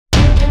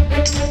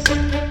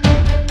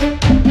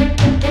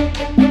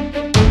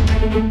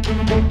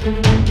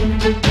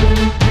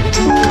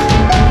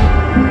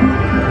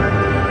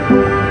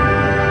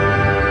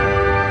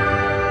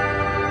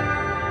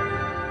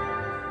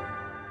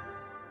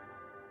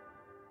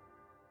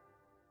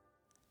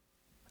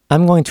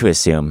I'm going to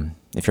assume,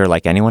 if you're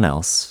like anyone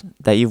else,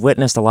 that you've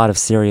witnessed a lot of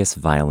serious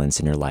violence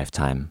in your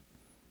lifetime.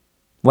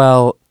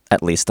 Well,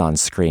 at least on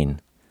screen.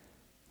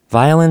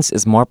 Violence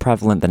is more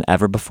prevalent than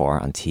ever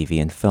before on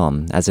TV and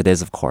film, as it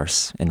is, of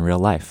course, in real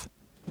life.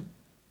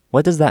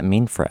 What does that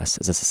mean for us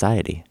as a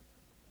society?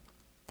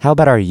 How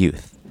about our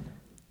youth?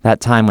 That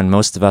time when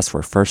most of us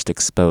were first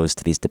exposed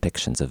to these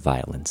depictions of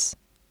violence.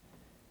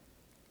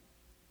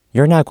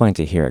 You're now going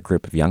to hear a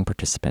group of young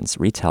participants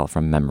retell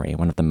from memory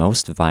one of the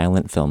most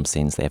violent film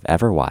scenes they have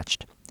ever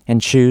watched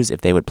and choose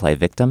if they would play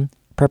victim,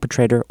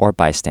 perpetrator, or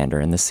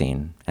bystander in the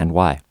scene, and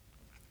why.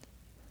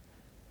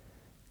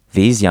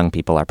 These young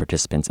people are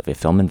participants of a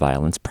film and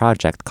violence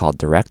project called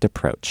Direct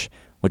Approach,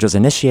 which was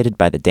initiated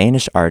by the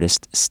Danish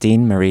artist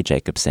Stine Marie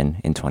Jacobsen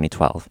in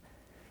 2012,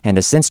 and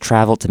has since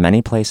traveled to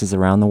many places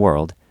around the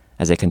world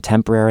as a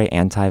contemporary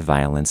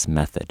anti-violence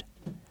method.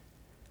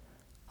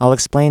 I'll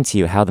explain to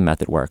you how the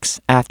method works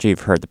after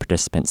you've heard the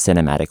participants'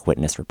 cinematic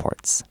witness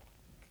reports.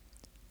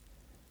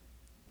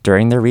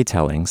 During their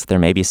retellings, there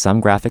may be some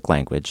graphic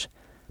language,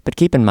 but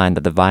keep in mind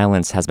that the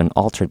violence has been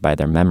altered by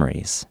their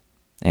memories.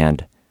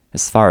 And,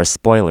 as far as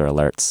spoiler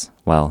alerts,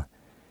 well,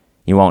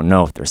 you won't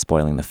know if they're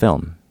spoiling the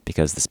film,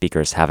 because the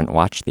speakers haven't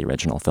watched the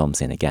original film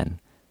scene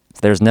again. So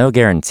there's no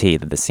guarantee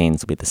that the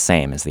scenes will be the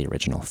same as the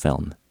original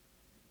film.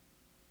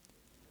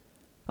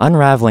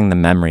 Unraveling the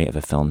memory of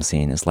a film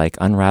scene is like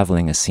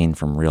unraveling a scene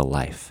from real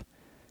life.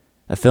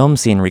 A film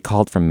scene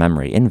recalled from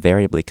memory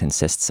invariably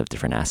consists of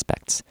different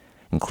aspects,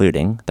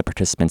 including the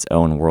participant's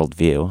own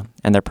worldview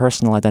and their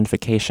personal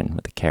identification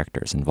with the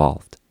characters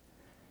involved.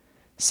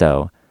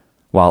 So,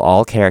 while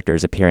all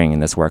characters appearing in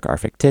this work are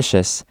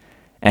fictitious,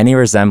 any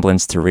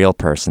resemblance to real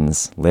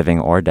persons, living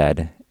or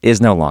dead, is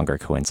no longer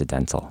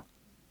coincidental.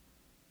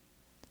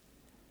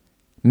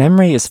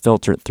 Memory is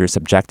filtered through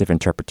subjective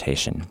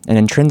interpretation, and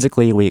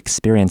intrinsically we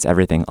experience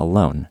everything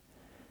alone.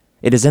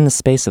 It is in the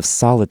space of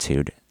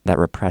solitude that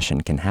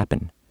repression can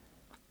happen.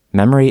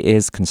 Memory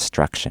is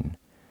construction.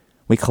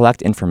 We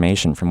collect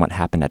information from what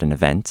happened at an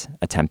event,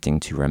 attempting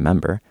to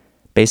remember,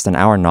 based on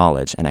our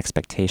knowledge and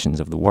expectations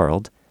of the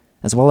world,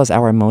 as well as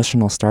our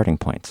emotional starting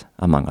point,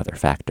 among other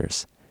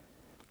factors.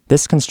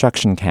 This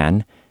construction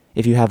can,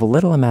 if you have a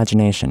little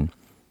imagination,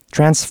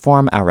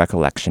 transform our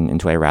recollection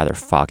into a rather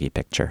foggy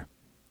picture.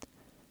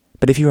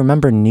 But if you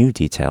remember new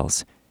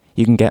details,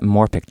 you can get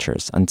more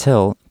pictures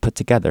until, put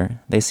together,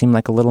 they seem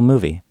like a little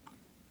movie.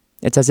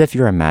 It's as if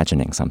you're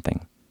imagining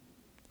something.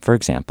 For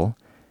example,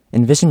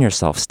 envision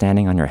yourself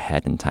standing on your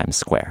head in Times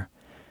Square,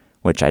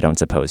 which I don't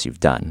suppose you've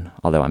done,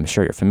 although I'm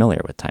sure you're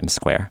familiar with Times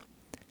Square.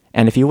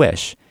 And if you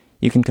wish,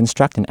 you can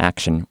construct an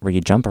action where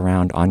you jump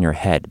around on your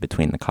head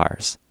between the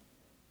cars.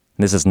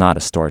 This is not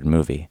a stored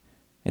movie.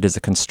 It is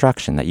a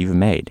construction that you've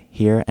made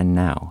here and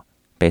now,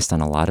 based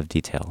on a lot of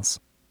details.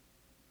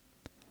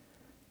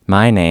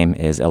 My name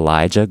is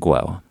Elijah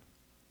Guo.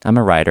 I'm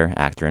a writer,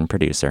 actor, and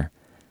producer,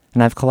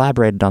 and I've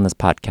collaborated on this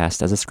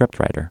podcast as a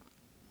scriptwriter.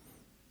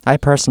 I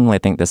personally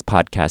think this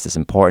podcast is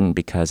important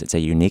because it's a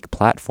unique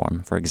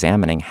platform for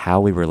examining how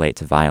we relate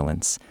to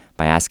violence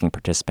by asking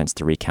participants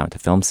to recount a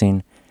film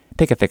scene,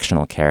 pick a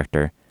fictional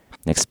character,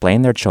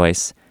 explain their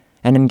choice,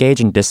 and engage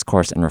in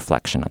discourse and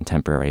reflection on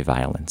temporary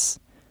violence.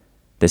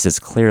 This is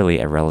clearly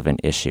a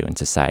relevant issue in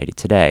society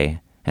today,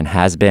 and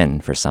has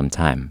been for some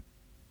time.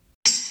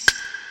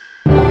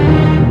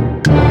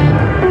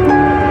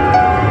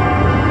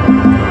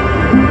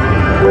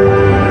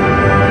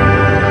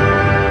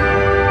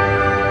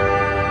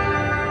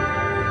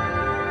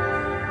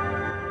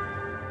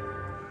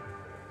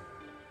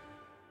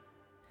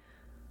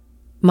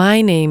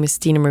 My name is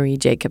Stine Marie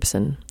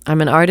Jacobsen.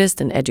 I'm an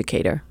artist and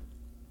educator.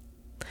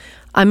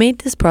 I made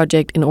this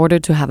project in order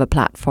to have a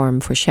platform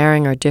for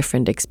sharing our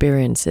different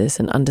experiences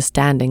and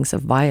understandings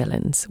of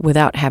violence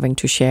without having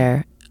to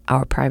share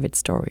our private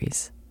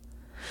stories.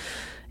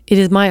 It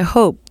is my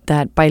hope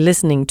that by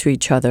listening to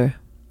each other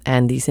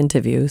and these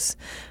interviews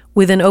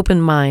with an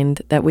open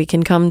mind that we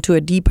can come to a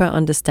deeper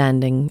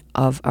understanding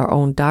of our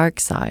own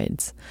dark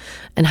sides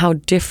and how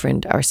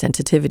different our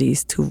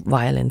sensitivities to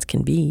violence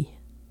can be.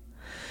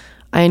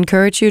 I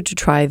encourage you to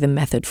try the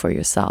method for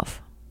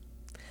yourself.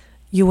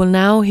 You will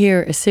now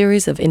hear a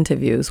series of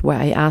interviews where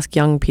I ask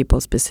young people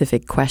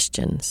specific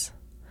questions.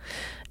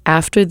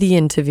 After the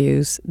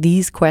interviews,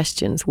 these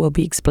questions will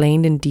be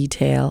explained in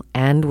detail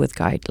and with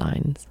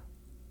guidelines.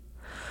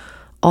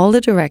 All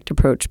the Direct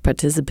Approach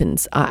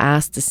participants are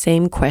asked the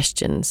same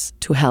questions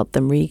to help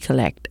them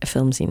recollect a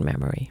film scene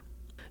memory.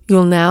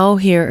 You'll now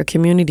hear a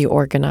community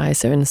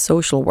organizer and a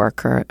social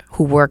worker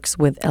who works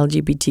with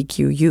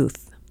LGBTQ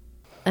youth.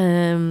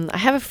 I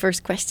have a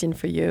first question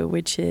for you,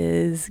 which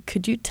is,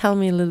 could you tell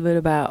me a little bit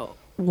about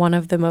one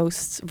of the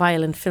most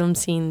violent film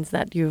scenes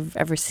that you've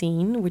ever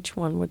seen? Which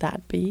one would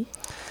that be?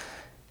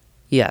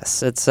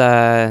 Yes, it's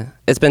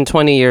been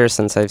 20 years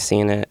since I've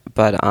seen it,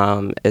 but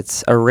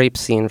it's a rape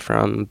scene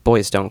from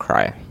Boys Don't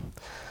Cry.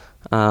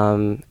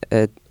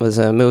 It was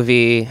a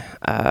movie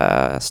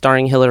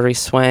starring Hilary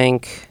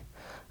Swank,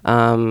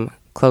 Chloe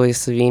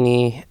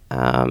Sevigny,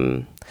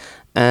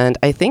 and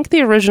I think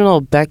the original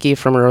Becky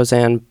from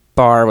Roseanne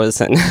Barr was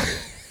in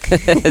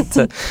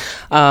it.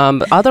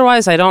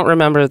 Otherwise, I don't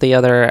remember the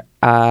other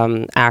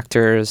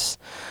actors,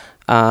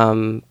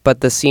 but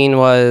the scene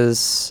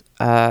was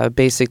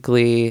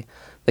basically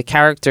the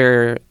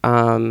character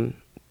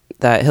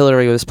that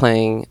Hilary was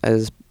playing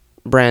as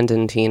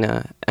Brandon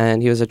Teena,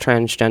 and he was a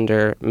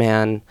transgender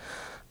man,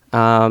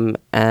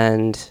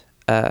 and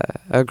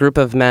a group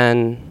of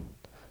men,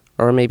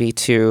 or maybe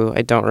two,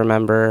 I don't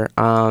remember,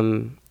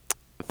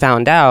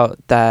 found out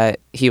that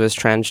he was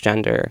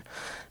transgender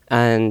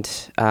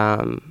and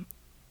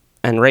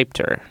raped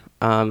her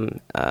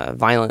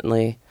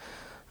violently.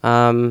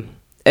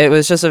 It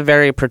was just a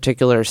very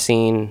particular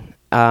scene,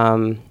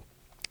 and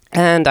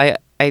I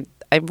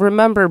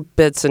remember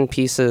bits and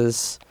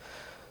pieces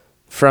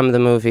from the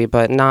movie,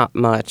 but not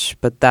much.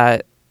 But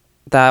that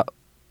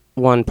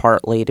one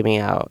part laid me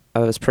out. I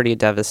was pretty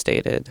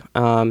devastated.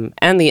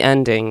 And the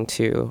ending,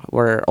 too,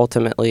 where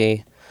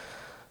ultimately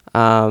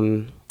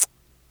I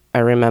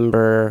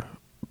remember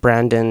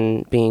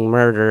Brandon being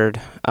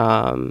murdered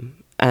and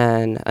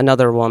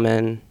another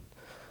woman.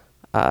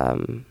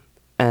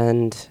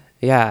 And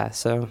yeah,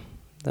 so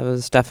that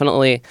was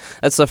definitely,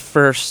 that's the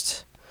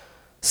first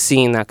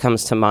scene that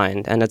comes to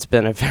mind. And it's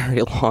been a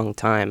very long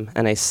time.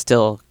 And I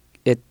still,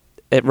 it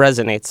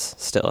resonates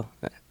still.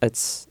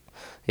 It's,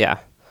 yeah.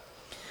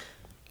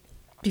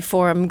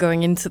 Before I'm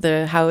going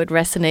into how it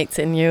resonates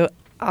in you,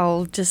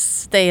 I'll just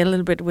stay a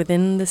little bit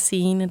within the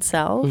scene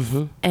itself.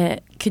 Mm-hmm.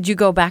 Could you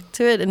go back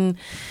to it and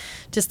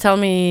just tell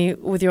me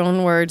with your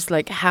own words,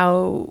 like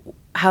how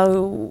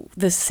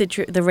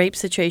the rape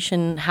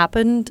situation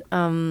happened?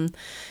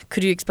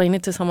 Could you explain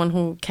it to someone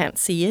who can't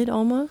see it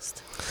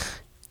almost?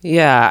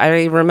 Yeah,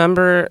 I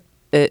remember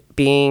it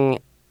being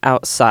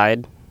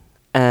outside,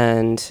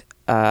 and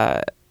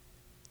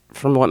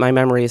from what my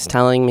memory is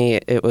telling me,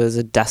 it was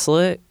a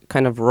desolate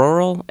kind of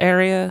rural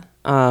area,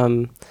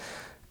 and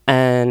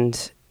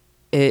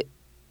it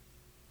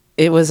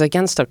was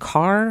against a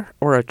car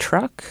or a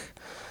truck,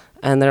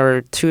 and there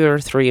were 2 or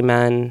 3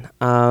 men,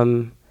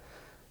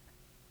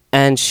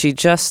 and she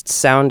just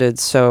sounded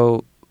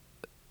so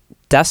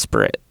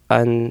desperate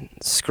and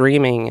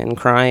screaming and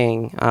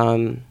crying.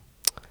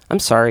 I'm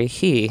sorry,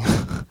 he.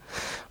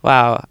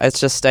 Wow, it's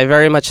just, I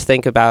very much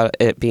think about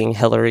it being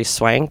Hilary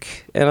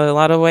Swank in a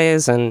lot of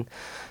ways, and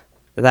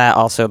that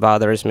also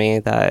bothers me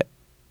that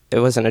it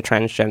wasn't a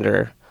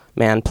transgender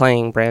man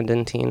playing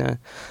Brandon Teena.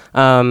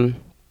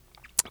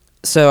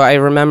 So I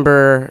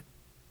remember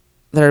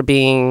there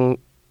being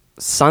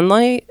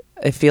sunlight.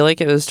 I feel like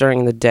it was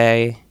during the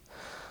day,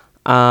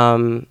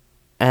 and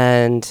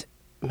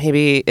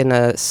maybe in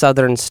a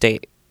southern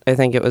state. I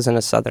think it was in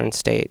a southern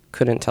state.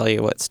 Couldn't tell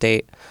you what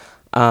state.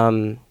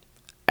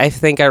 I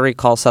think I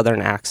recall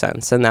southern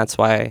accents, and that's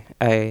why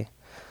I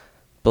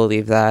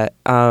believe that.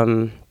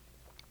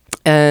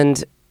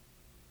 And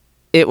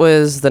it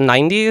was the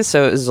 90s,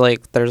 so it was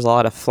like there's a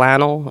lot of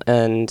flannel,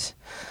 and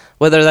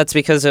whether that's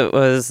because it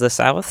was the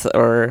South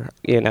or,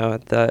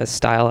 the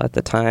style at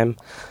the time,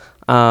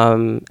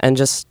 and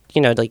just,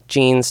 like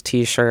jeans,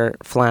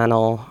 t-shirt,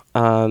 flannel.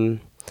 And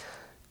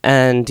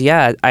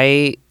yeah,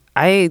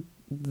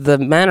 the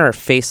men are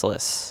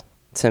faceless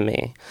to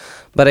me.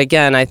 But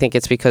again, I think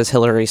it's because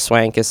Hilary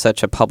Swank is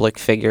such a public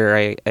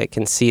figure. I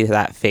can see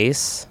that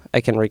face.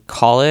 I can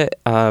recall it.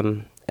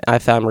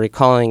 If I'm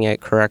recalling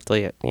it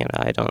correctly,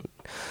 I don't,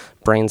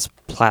 brain's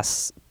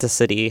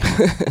plasticity.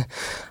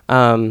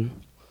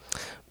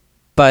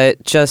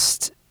 But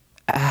just,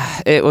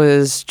 it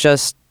was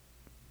just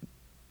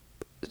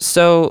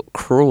so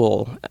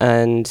cruel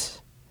and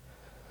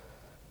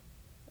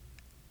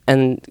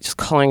just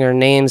calling her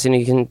names, and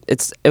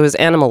it was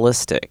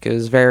animalistic. It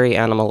was very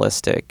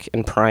animalistic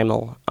and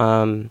primal,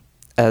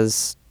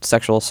 as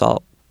sexual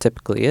assault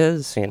typically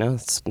is.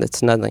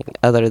 It's nothing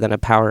other than a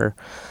power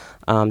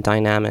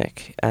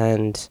dynamic,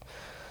 and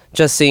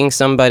just seeing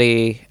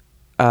somebody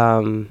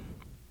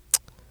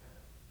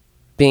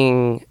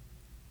being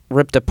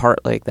ripped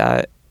apart like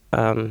that,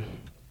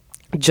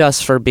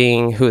 just for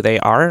being who they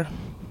are,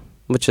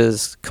 which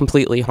is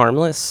completely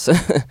harmless.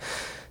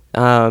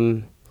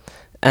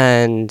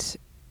 And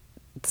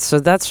so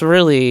that's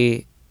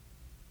really,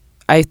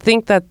 I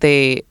think that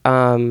they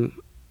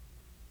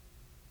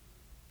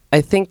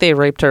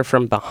raped her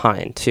from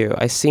behind too.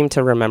 I seem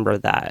to remember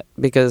that,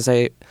 because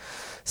I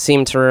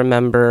seem to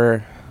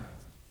remember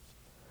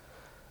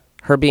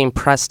her being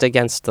pressed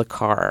against the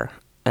car,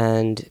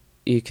 and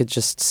you could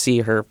just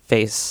see her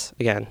face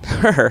again,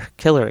 her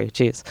Hillary,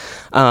 jeez,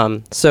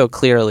 so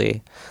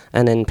clearly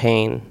and in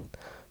pain.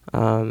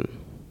 But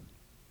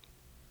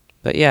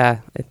yeah,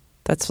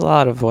 that's a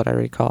lot of what I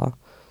recall.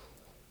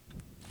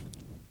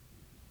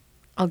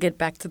 I'll get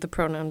back to the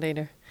pronoun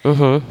later.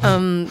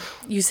 Mm-hmm.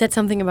 You said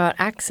something about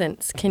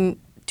accents.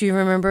 Do Do you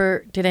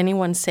remember, did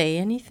anyone say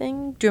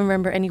anything? Do you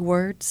remember any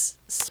words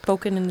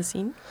spoken in the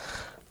scene?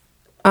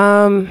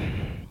 From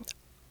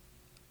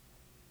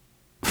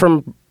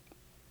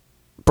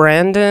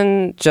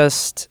Brandon,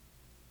 just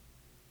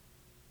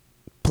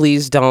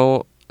please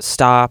don't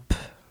stop,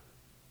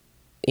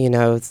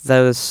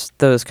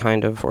 those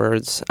kind of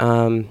words.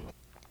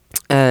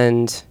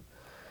 And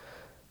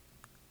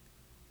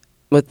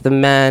with the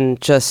men,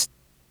 just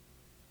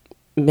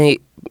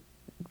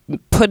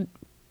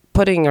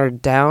putting her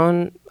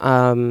down.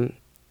 The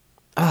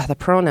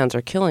pronouns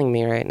are killing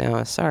me right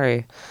now.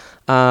 Sorry.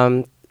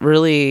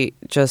 Really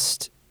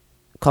just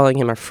calling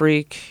him a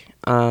freak.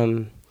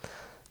 And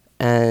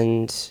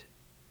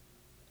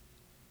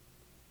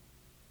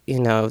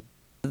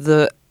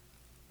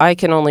I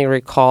can only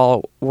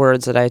recall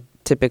words that I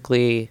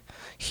typically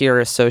hear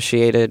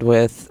associated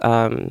with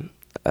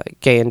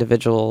gay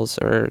individuals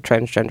or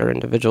transgender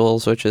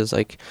individuals, which is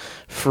like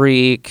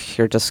freak,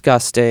 you're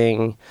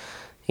disgusting,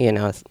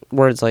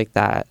 words like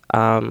that.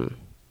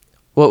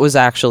 What was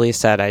actually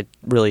said, I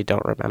really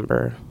don't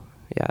remember.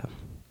 Yeah.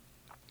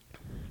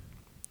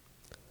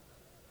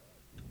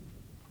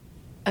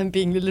 I'm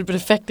being a little bit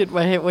affected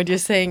by what you're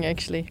saying,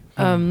 actually.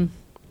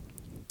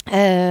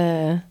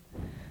 It's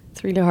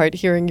really hard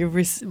hearing you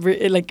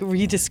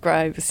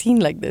re-describe a scene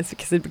like this,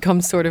 because it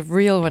becomes sort of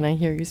real when I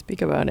hear you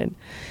speak about it.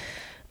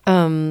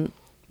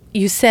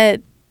 You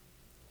said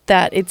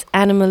that it's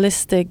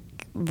animalistic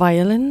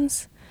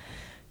violence.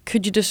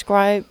 Could you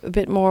describe a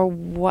bit more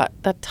what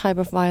that type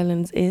of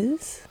violence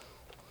is?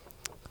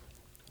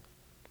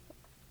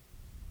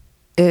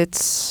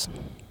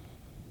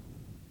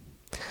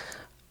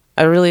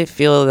 I really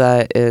feel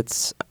that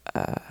it's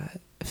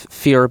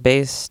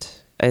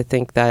fear-based. I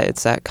think that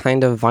it's that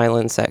kind of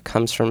violence that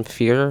comes from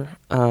fear,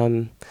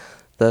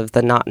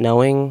 the not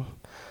knowing,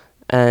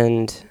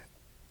 and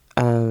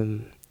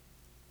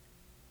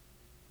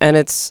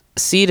it's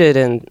seated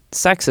in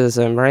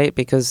sexism, right?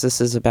 Because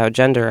this is about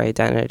gender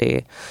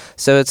identity.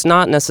 So it's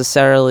not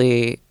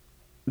necessarily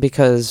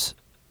because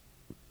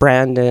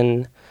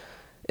Brandon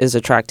is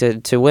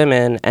attracted to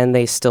women and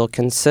they still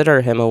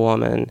consider him a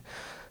woman.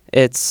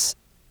 It's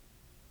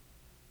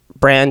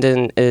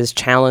Brandon is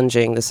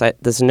challenging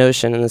this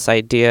notion and this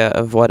idea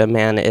of what a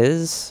man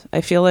is, I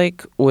feel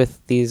like,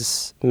 with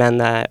these men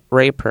that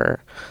rape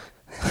her.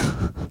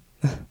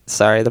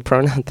 Sorry, the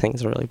pronoun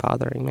thing's really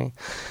bothering me.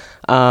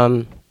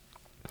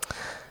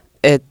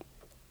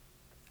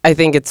 I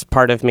think it's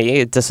part of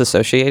me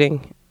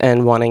disassociating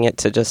and wanting it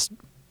to just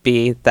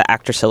be the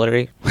actress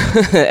Hillary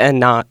and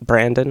not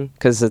Brandon,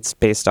 because it's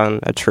based on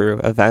a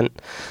true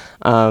event.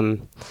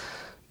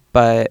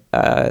 But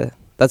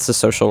that's the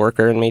social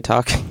worker in me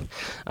talking.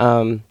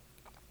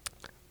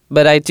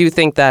 But I do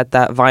think that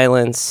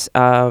violence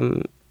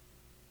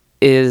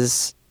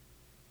is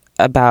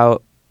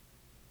about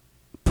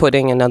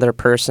putting another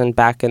person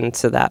back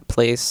into that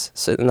place,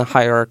 so in the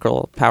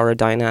hierarchical power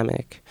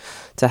dynamic,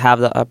 to have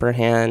the upper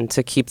hand,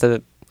 to keep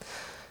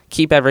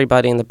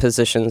everybody in the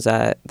positions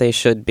that they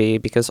should be,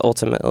 because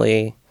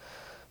ultimately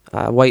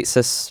white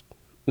cis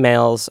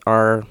males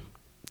are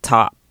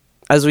top.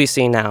 As we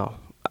see now,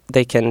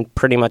 they can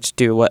pretty much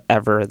do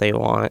whatever they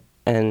want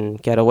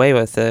and get away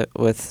with it.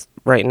 With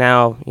right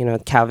now,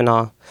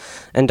 Kavanaugh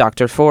and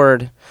Dr.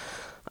 Ford,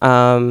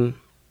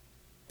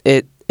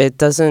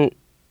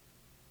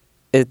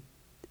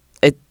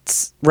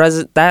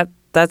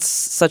 that's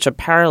such a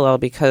parallel,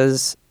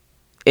 because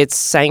it's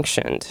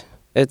sanctioned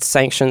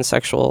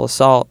sexual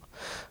assault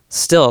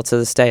still to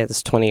this day.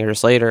 This 20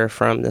 years later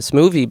from this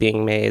movie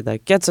being made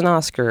that gets an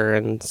Oscar,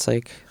 and it's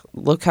like,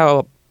 look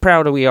how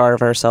proud we are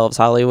of ourselves,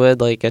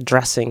 Hollywood, like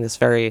addressing this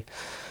very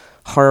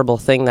horrible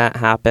thing that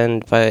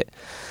happened, but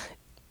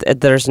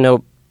there's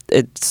no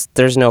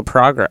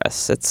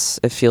progress.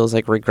 It feels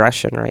like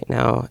regression right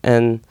now.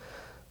 And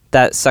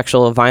that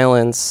sexual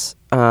violence,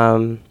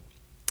 when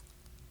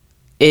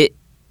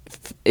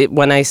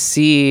I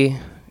see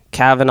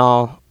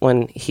Kavanaugh,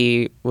 when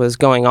he was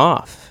going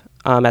off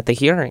at the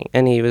hearing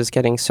and he was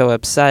getting so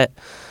upset,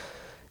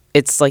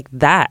 it's like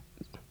that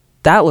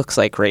looks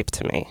like rape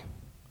to me.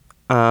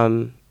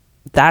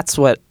 That's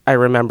what I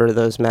remember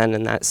those men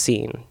in that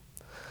scene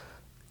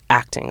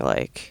acting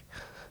like,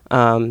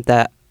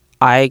 that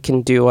I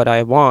can do what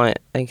I want,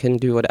 I can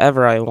do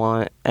whatever I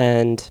want,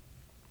 and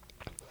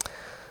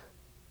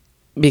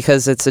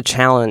because it's a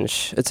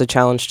challenge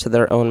to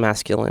their own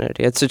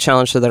masculinity, it's a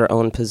challenge to their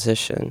own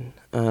position.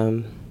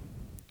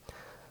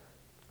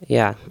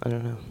 Yeah, I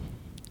don't know.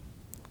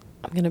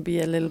 I'm going to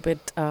be a little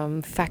bit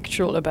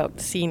factual about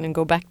the scene and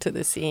go back to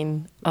the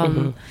scene.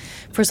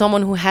 For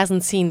someone who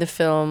hasn't seen the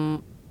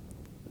film,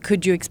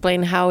 could you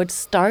explain how it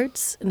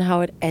starts and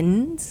how it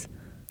ends?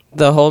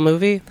 The whole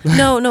movie?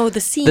 No,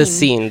 the scene. The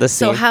scene.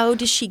 So how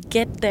does she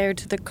get there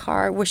to the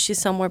car? Was she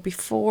somewhere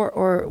before,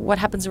 or what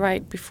happens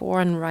right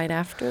before and right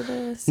after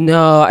this?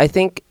 No, I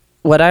think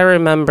what I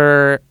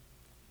remember,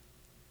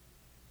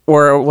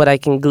 or what I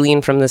can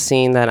glean from the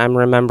scene that I'm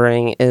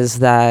remembering, is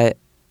that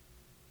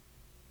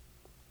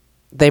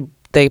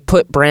they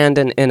put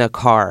Brandon in a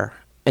car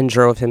and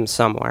drove him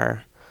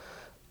somewhere.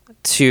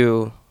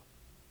 to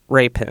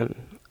rape him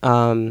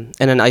in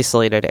an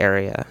isolated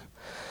area.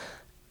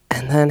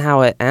 And then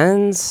how it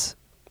ends,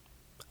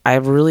 I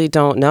really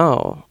don't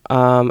know.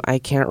 I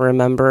can't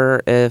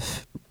remember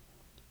if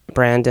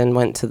Brandon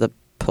went to the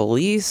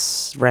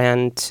police,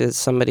 ran to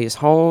somebody's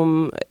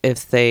home,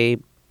 if they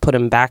put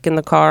him back in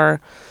the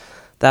car.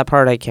 That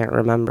part I can't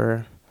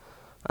remember.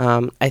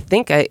 I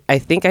think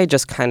I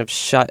just kind of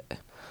shut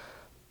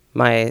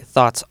my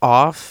thoughts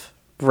off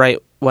right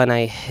when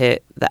I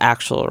hit the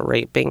actual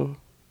raping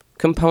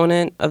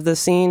component of the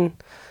scene,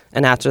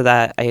 and after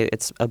that,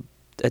 it's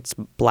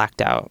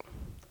blacked out.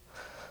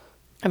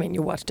 I mean,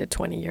 you watched it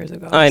 20 years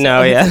ago. I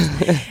know,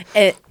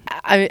 yeah.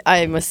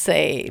 I must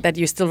say that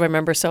you still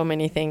remember so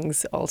many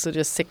things also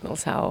just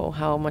signals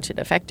how much it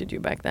affected you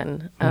back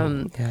then.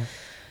 Yeah.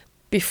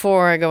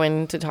 Before I go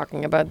into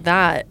talking about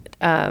that,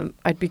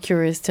 I'd be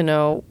curious to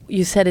know,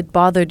 you said it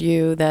bothered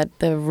you that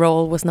the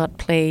role was not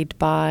played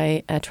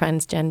by a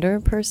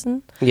transgender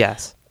person.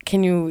 Yes.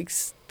 Can you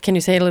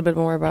say a little bit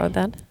more about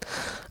that?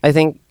 I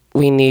think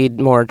we need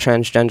more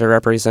transgender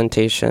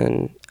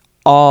representation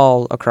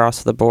all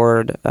across the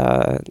board,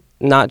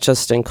 not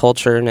just in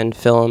culture and in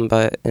film,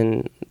 but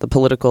in the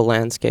political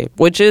landscape,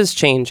 which is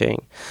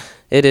changing.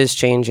 It is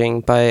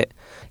changing, but...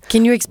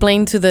 Can you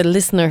explain to the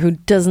listener who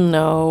doesn't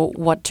know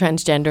what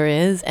transgender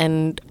is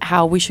and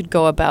how we should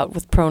go about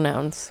with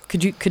pronouns?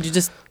 Could you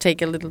just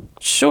take a little...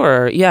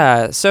 Sure,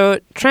 yeah. So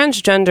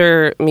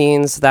transgender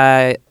means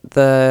that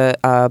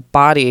the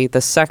body,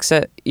 the sex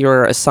that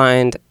you're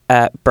assigned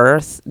at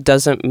birth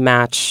doesn't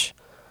match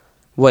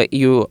what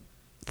you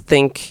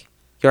think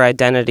your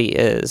identity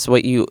is,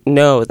 what you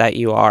know that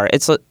you are.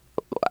 It's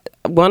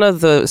one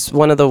of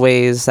the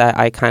ways that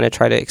I kind of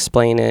try to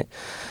explain it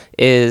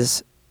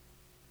is,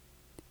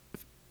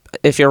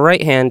 if you're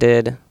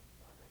right-handed,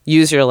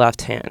 use your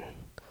left hand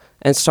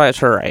and start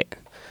to write.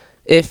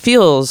 It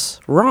feels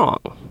wrong.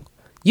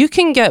 You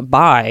can get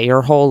by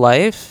your whole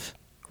life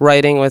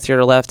writing with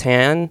your left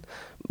hand,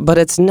 but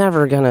it's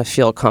never going to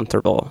feel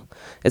comfortable.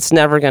 It's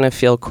never going to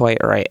feel quite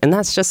right. And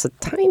that's just a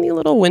tiny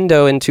little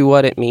window into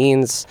what it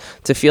means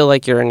to feel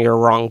like you're in your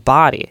wrong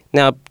body.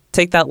 Now,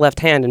 take that left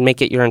hand and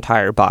make it your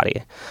entire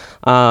body.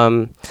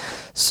 And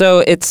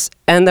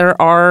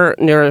there are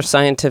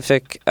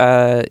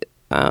neuroscientific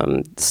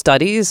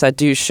studies that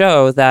do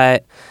show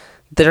that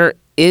there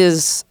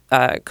is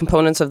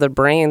components of the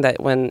brain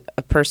that when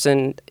a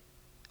person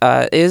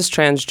is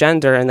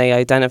transgender and they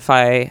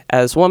identify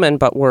as woman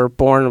but were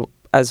born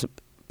as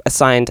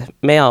assigned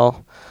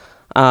male,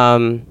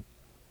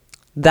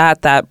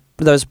 that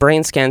those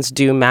brain scans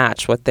do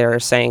match what they're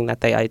saying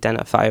that they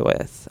identify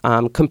with,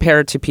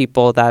 compared to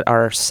people that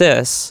are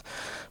cis,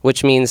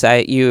 which means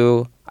that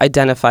you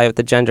identify with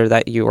the gender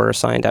that you were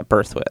assigned at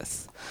birth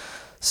with.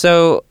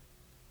 So,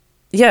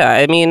 yeah,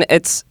 I mean,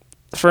 it's,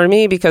 for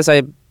me, because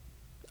I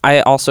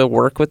also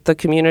work with the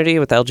community,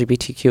 with the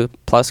LGBTQ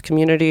plus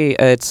community,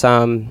 it's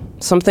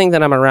something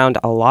that I'm around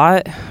a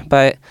lot,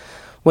 but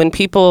when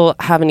people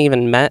haven't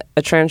even met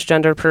a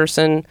transgender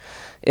person,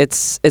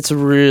 it's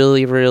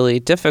really, really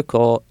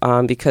difficult,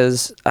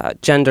 because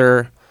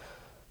gender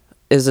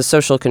is a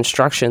social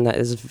construction that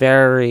is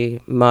very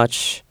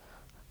much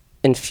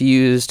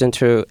infused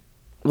into,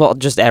 well,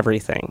 just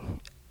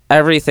everything.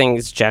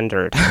 Everything's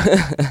gendered.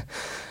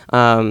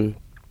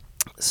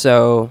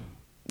 So,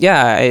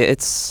 yeah,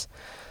 it's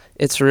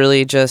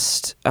really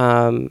just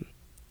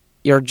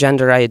your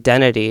gender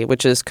identity,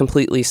 which is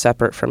completely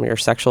separate from your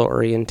sexual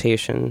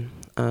orientation,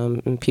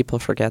 and people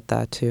forget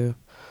that too.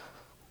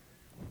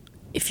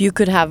 If you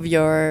could have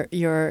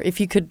if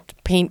you could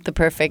paint the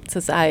perfect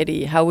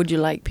society, how would you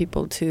like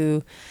people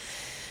to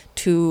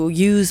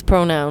use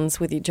pronouns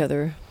with each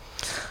other?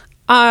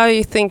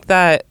 I think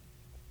that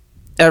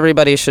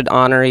everybody should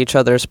honor each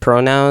other's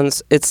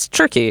pronouns. It's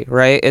tricky,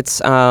 right? It's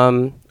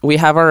we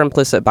have our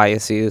implicit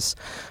biases.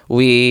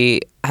 We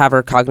have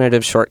our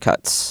cognitive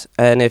shortcuts.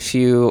 And if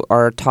you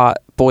are taught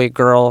boy,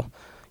 girl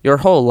your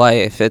whole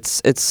life,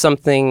 it's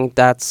something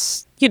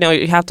that's,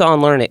 you have to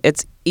unlearn it.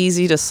 It's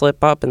easy to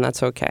slip up, and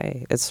that's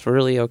okay. It's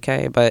really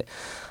okay. But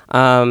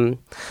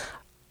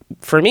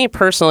for me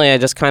personally, I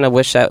just kind of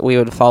wish that we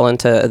would fall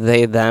into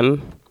they,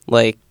 them.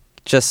 Like,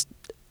 just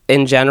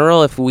in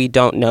general, if we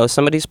don't know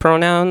somebody's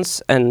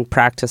pronouns and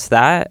practice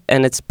that,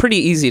 and it's pretty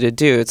easy to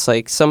do. It's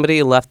like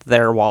somebody left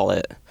their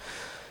wallet.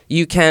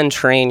 You can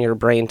train your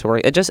brain to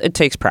work. It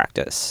takes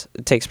practice.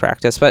 It takes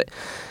practice. But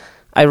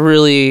I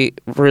really,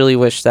 really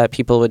wish that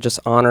people would just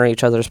honor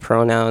each other's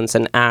pronouns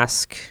and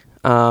ask,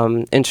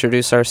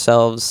 introduce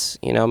ourselves.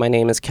 My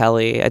name is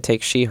Kelly. I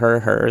take she, her,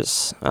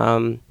 hers,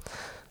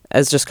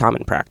 as just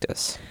common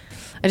practice.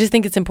 I just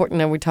think it's important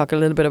that we talk a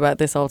little bit about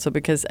this also,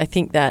 because I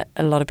think that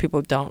a lot of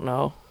people don't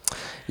know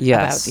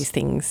about these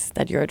things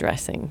that you're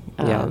addressing.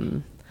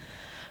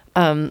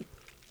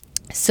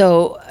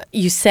 So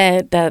you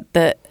said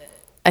that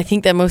I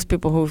think that most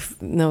people who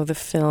know the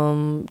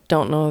film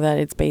don't know that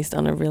it's based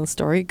on a real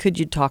story. Could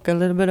you talk a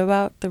little bit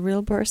about the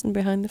real person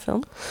behind the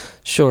film?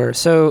 Sure.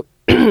 So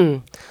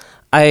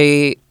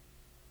I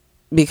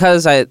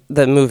because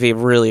the movie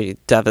really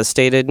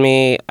devastated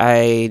me,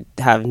 I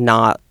have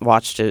not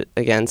watched it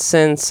again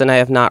since, and I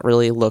have not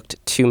really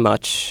looked too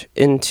much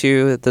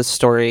into the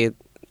story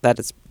that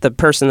it's the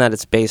person that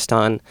it's based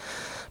on.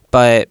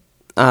 But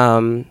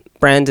Brandon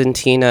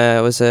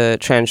Teena was a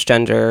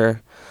transgender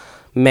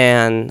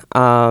man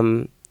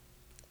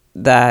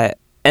that,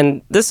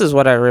 and this is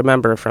what I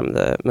remember from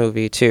the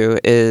movie too,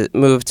 is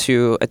moved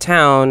to a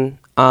town,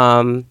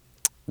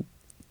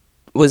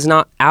 was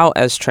not out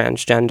as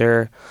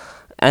transgender,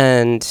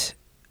 and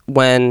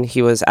when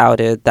he was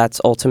outed, that's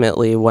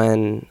ultimately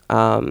when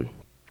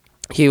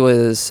he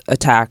was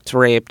attacked,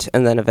 raped,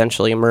 and then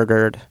eventually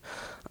murdered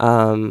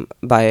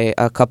by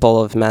a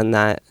couple of men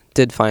that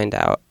did find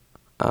out.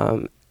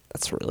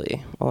 That's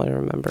really all I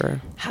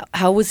remember.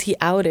 How was he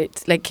outed?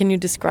 Like, can you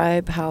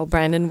describe how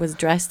Brandon was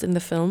dressed in the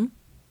film?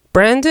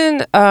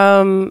 Brandon,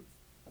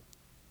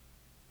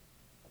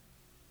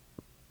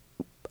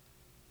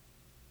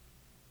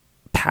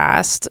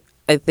 passed.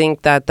 I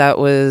think that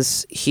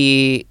was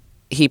he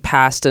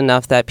passed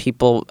enough that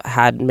people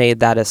had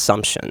made that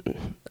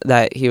assumption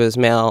that he was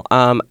male.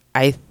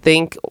 I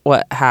think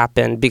what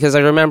happened, because I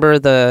remember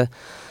the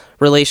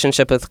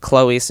relationship with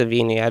Chloe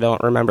Sevigny. I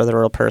don't remember the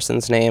real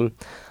person's name,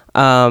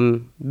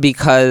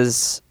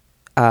 because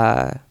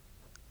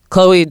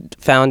Chloe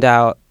found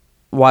out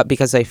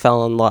because they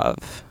fell in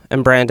love,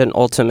 and Brandon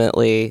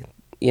ultimately,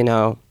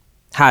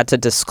 had to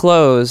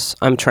disclose,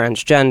 I'm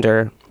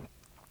transgender.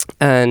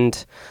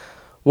 And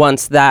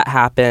once that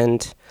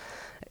happened,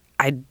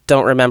 I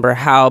don't remember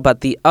how,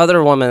 but the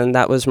other woman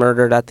that was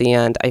murdered at the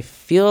end, I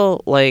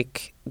feel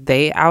like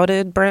they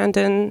outed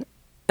Brandon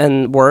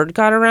and word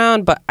got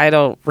around, but I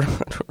don't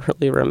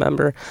really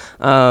remember.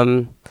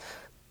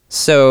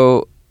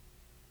 So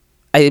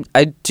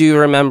I do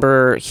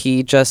remember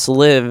he just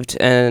lived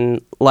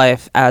in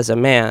life as a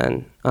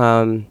man,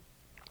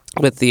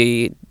 with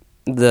the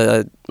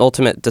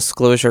ultimate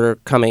disclosure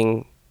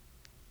coming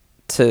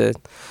to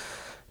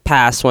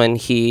pass when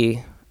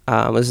he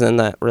was in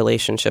that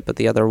relationship with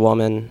the other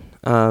woman.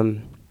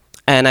 And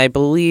I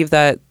believe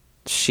that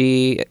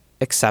she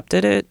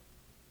accepted it.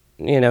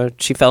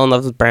 She fell in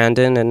love with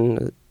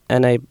Brandon,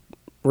 and I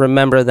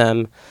remember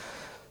them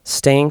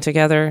staying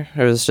together.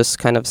 It was just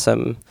kind of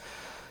some,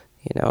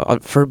 a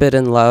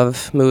forbidden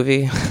love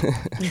movie.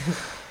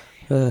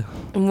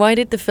 Why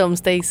did the film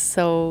stay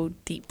so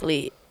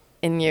deeply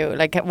in you?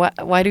 Like,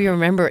 why do you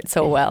remember it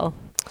so well?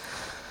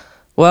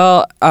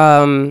 Well,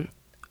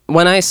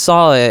 when I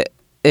saw it,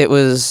 it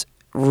was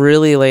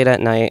really late at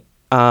night.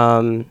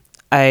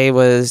 I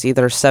was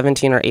either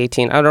 17 or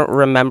 18. I don't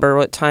remember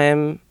what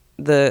time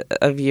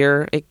of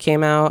year it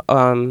came out.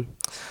 And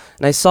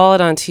I saw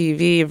it on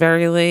TV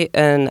very late,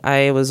 and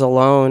I was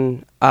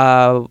alone.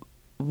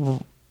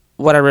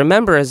 What I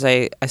remember is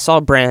I saw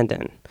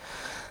Brandon,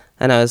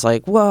 and I was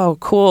like, whoa,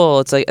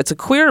 cool. It's a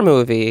queer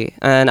movie,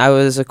 and I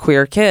was a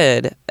queer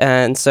kid.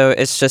 And so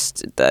it's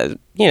just,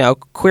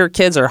 queer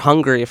kids are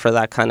hungry for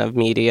that kind of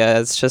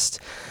media. It's just,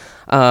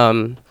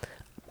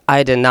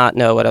 I did not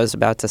know what I was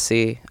about to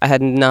see. I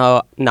had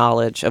no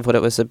knowledge of what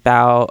it was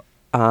about.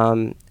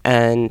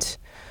 And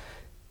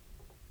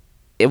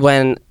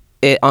when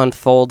it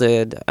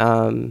unfolded,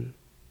 and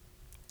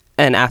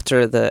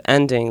after the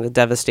ending, the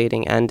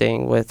devastating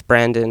ending with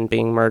Brandon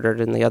being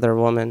murdered and the other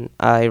woman,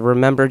 I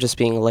remember just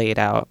being laid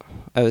out.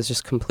 I was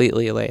just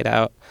completely laid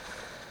out.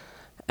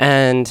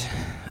 And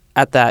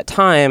at that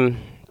time,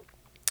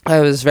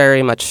 I was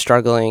very much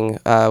struggling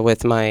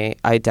with my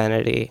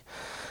identity.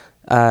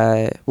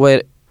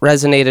 What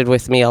resonated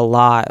with me a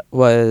lot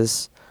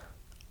was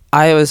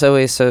I was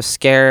always so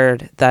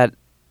scared that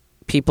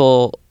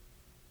people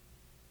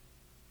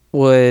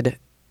would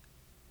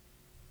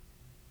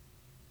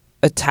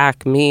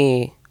attack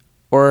me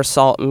or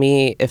assault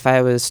me if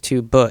I was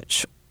too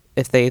butch,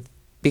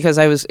 because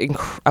I was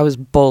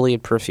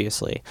bullied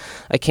profusely.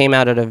 I came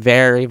out at a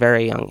very,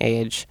 very young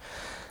age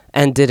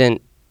and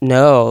didn't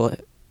know.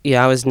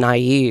 I was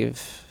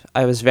naive.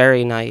 I was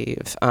very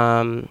naive.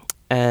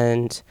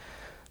 And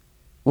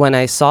when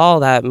I saw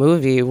that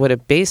movie, what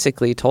it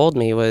basically told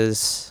me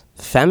was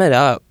fem it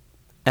up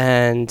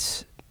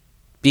and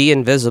be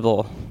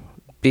invisible,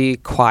 be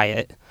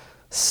quiet,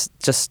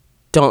 just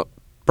don't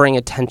bring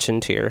attention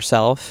to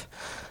yourself.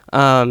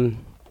 It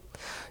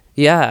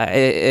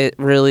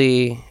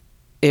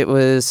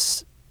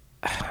was,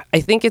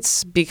 I think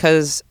it's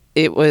because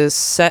it was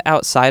set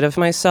outside of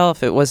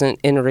myself. It wasn't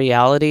in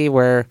reality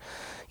where,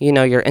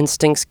 your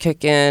instincts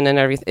kick in and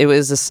everything. It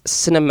was this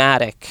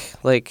cinematic,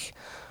 like,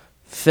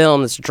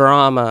 film, this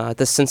drama,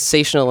 the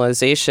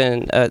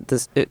sensationalization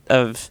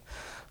of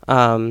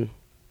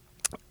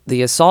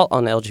the assault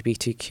on the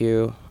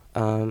LGBTQ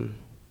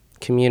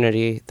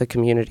community,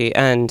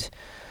 and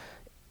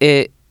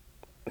I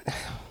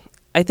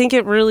think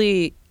it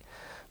really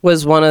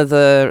was one of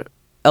the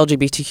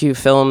LGBTQ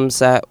films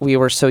that we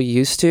were so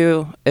used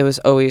to. It was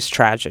always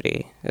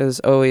tragedy.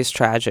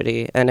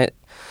 And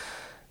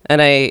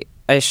I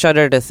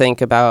shudder to think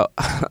about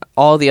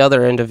all the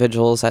other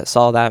individuals that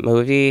saw that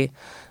movie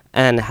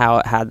and how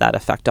it had that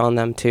effect on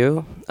them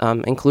too,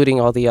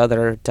 including all the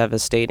other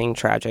devastating,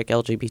 tragic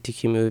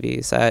LGBTQ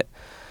movies that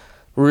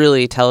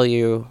really tell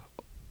you,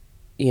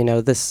 you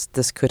know, this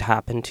could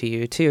happen to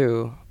you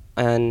too,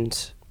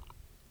 and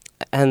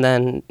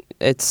then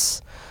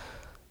it's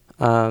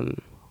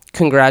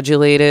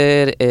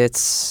congratulated.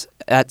 It's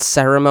at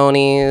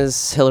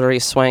ceremonies. Hilary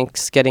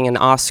Swank's getting an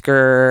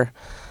Oscar,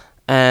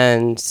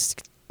 and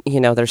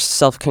you know they're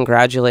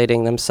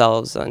self-congratulating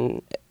themselves,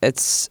 and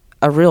it's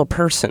a real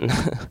person.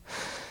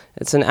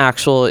 It's an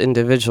actual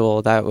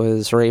individual that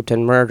was raped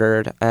and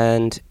murdered,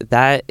 and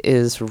that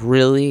is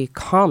really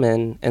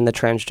common in the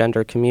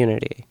transgender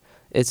community.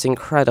 It's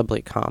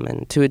incredibly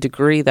common to a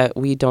degree that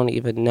we don't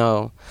even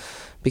know,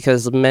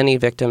 because many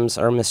victims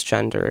are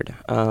misgendered.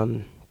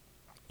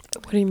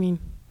 What do you mean?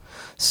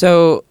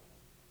 So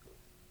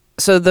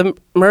the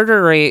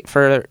murder rate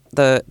for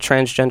the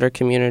transgender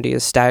community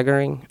is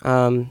staggering.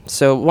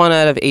 So 1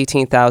 out of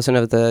 18,000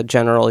 of the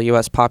general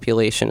U.S.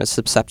 population is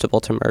susceptible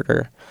to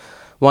murder.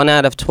 1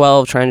 out of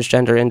 12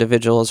 transgender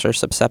individuals are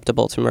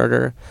susceptible to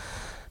murder.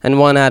 And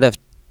 1 out of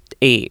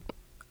 8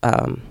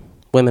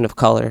 women of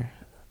color,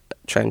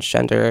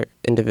 transgender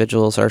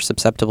individuals, are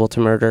susceptible to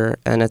murder.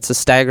 And it's a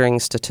staggering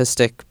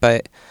statistic,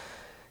 but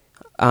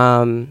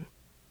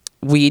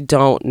we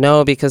don't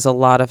know, because a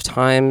lot of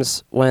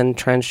times when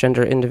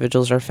transgender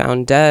individuals are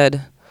found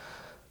dead,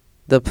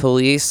 the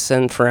police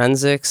and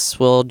forensics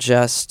will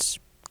just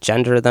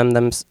gender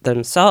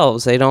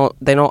themselves. They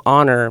don't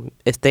honor.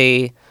 If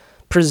they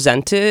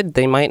presented,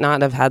 they might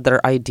not have had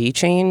their ID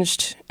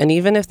changed, and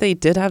even if they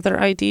did have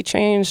their ID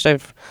changed,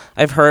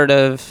 I've heard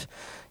of,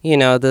 you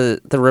know,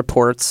 the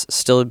reports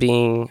still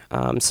being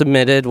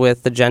submitted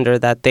with the gender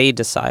that they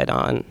decide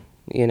on,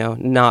 you know,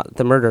 not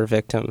the murder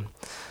victim.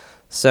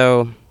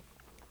 So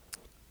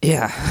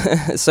yeah,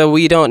 so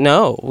we don't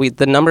know.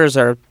 The numbers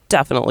are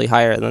definitely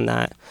higher than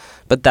that,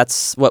 but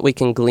that's what we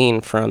can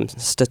glean from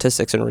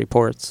statistics and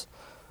reports.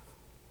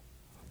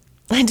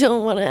 I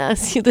don't want to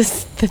ask you the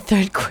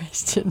third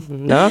question.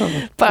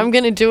 No. But I'm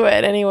going to do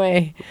it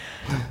anyway.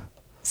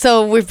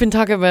 So we've been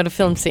talking about a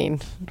film scene,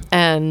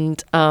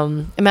 and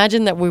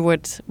imagine that we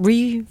would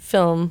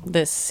re-film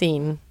this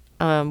scene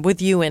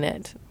with you in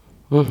it.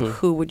 Mm-hmm.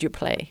 Who would you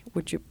play?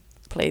 Would you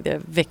play the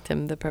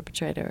victim, the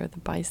perpetrator, or the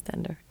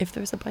bystander? If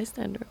there's a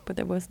bystander, but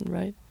there wasn't,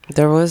 right?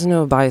 There was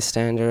no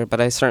bystander,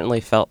 but I certainly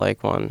felt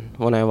like one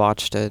when I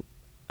watched it.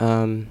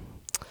 And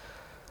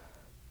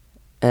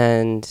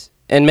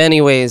in many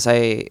ways,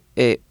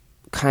 it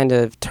kind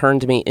of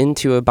turned me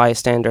into a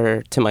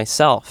bystander to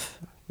myself.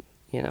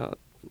 You know,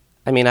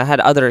 I mean, I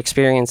had other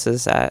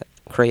experiences that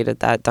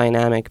created that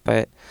dynamic,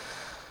 but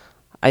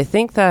I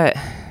think that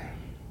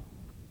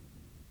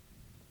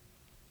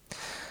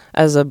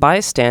as a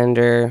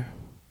bystander,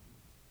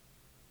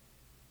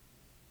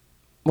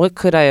 what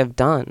could I have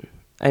done?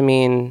 I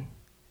mean,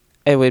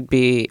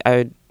 if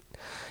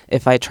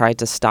I tried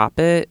to stop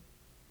it,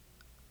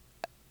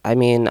 I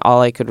mean,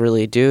 all I could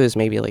really do is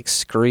maybe like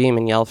scream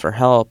and yell for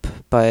help,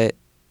 but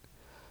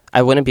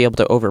I wouldn't be able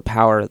to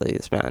overpower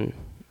these men.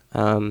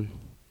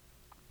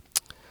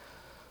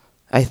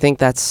 I think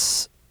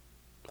that's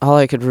all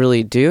I could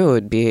really do,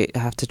 would be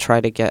have to try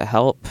to get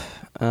help.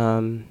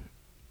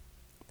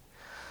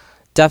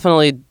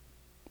 Definitely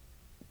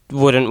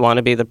wouldn't want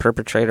to be the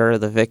perpetrator or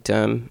the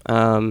victim.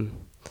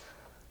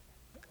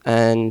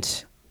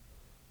 And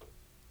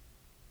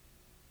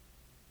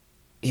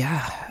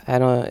yeah,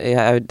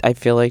 I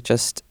feel like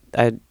just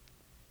I'd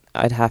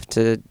have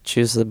to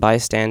choose the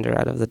bystander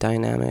out of the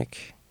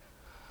dynamic.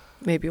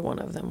 Maybe one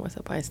of them was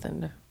a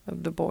bystander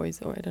of the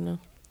boys, or I don't know.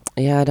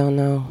 Yeah, I don't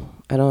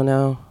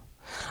know.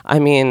 I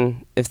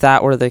mean, if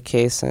that were the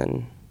case,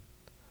 then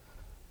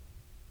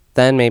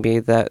maybe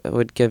that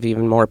would give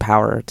even more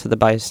power to the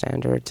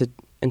bystander to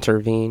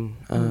intervene,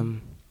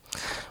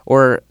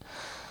 or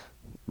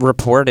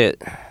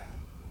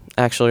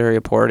actually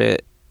report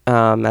it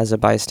as a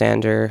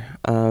bystander.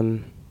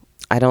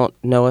 I don't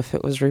know if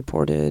it was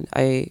reported.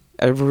 I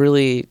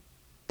really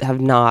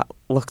have not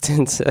looked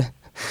into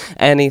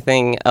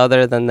anything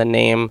other than the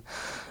name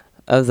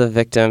of the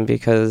victim,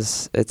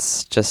 because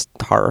it's just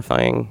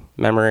horrifying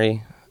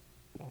memory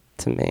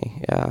to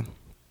me. Yeah.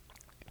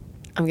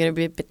 I'm going to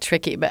be a bit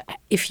tricky, but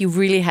if you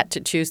really had to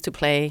choose to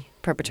play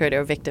perpetrator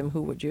or victim,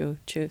 who would you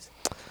choose?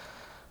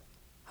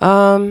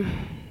 I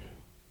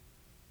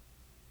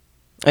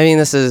mean,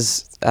 this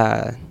is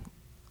going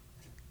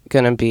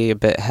to be a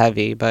bit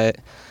heavy, but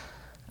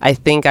I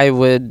think I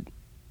would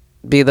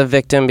be the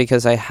victim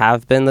because I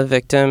have been the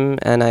victim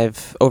and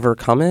I've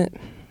overcome it.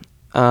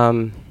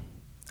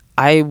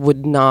 I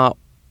would not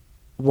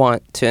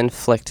want to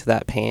inflict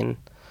that pain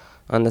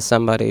onto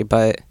somebody,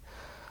 but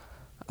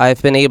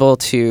I've been able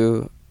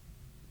to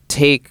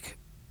take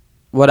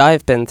what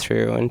I've been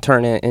through and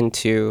turn it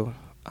into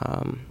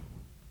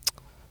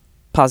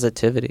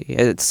positivity.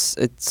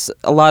 It's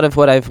a lot of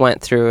what I've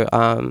went through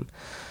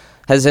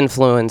has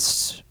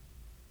influenced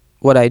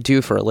what I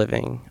do for a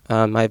living.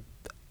 I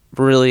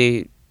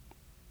really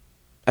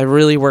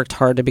worked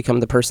hard to become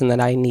the person that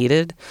I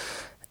needed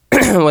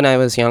when I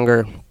was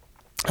younger,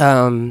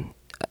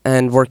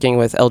 and working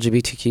with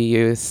LGBTQ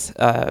youth.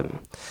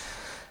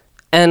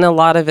 And a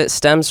lot of it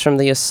stems from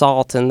the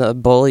assault and the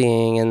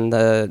bullying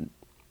and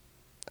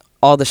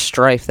all the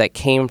strife that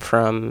came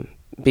from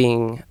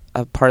being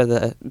a part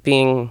of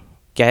being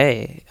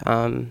gay.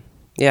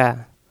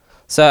 Yeah.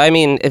 So, I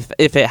mean, if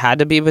it had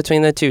to be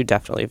between the two,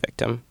 definitely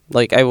victim.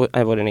 Like, I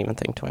wouldn't even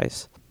think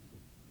twice.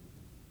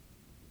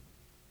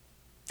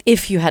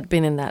 If you had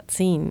been in that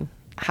scene,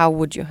 how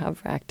would you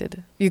have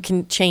reacted? You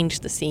can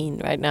change the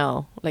scene right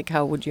now. Like,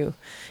 how would you?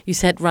 You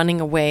said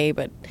running away,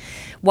 but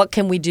what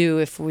can we do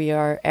if we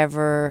are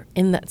ever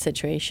in that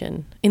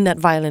situation, in that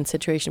violent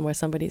situation where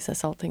somebody's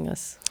assaulting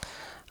us?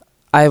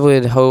 I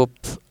would hope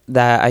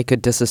that I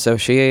could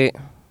disassociate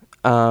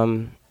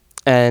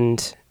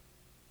and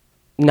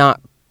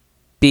not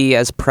be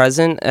as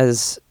present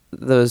as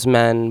those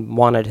men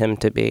wanted him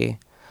to be.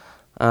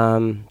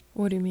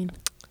 What do you mean?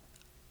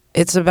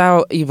 It's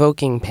about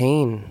evoking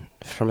pain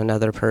from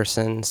another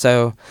person.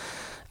 So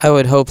I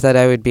would hope that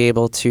I would be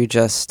able to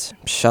just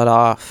shut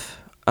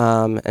off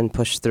and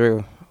push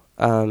through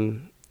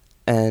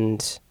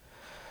and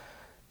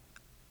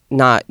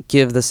not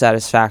give the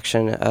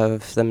satisfaction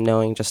of them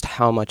knowing just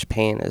how much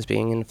pain is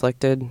being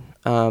inflicted.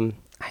 I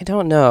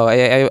don't know.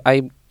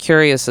 I'm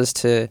curious as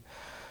to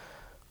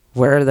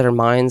where their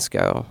minds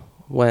go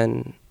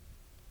when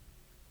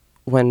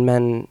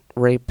men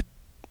rape.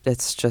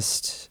 It's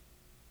just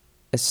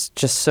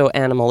so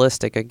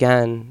animalistic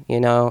again, you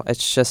know?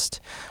 It's just,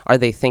 are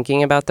they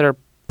thinking about their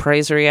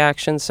prey's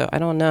reaction? So I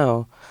don't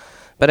know.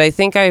 But I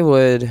think I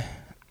would,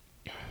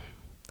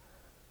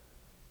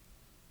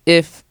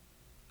 if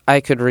I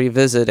could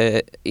revisit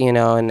it, you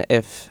know, and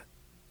if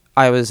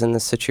I was in the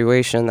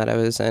situation that I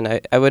was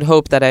in, I would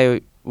hope that I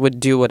would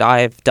do what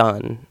I've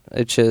done,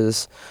 which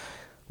is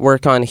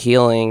work on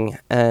healing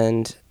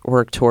and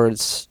work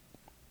towards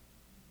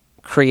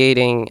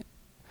creating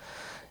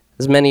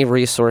as many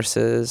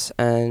resources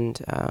and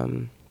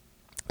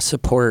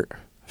support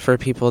for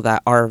people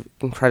that are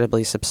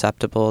incredibly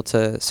susceptible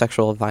to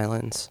sexual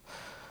violence.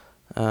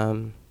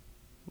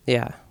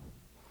 Yeah.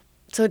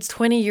 So it's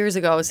 20 years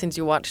ago since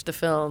you watched the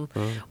film.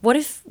 What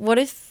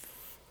if,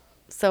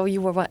 so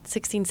you were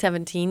 16,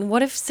 17?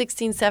 What if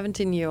 16,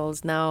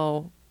 17-year-olds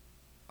now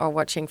are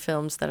watching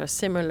films that are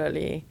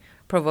similarly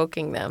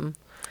provoking them?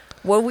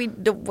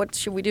 What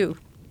should we do?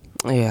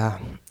 Yeah.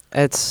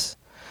 It's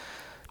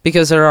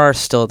because there are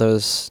still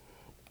those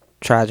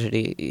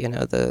tragedy, you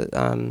know,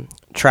 the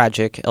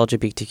tragic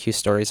LGBTQ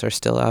stories are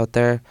still out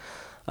there.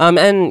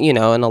 And, you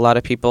know, and a lot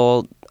of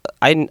people,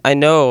 I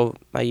know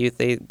my youth,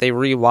 they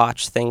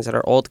rewatch things that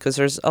are old because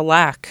there's a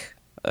lack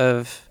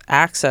of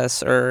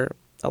access or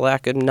a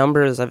lack of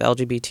numbers of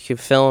LGBTQ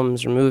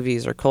films or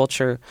movies or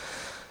culture.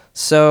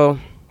 So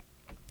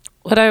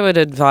what I would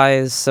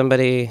advise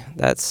somebody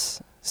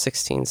that's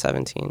 16,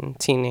 17,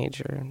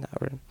 teenager,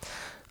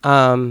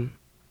 don't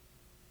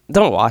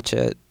watch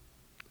it.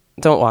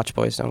 Don't watch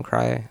Boys Don't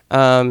Cry.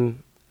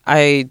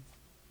 I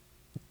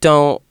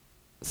don't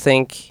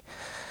think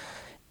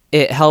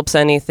it helps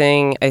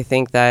anything. I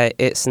think that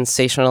it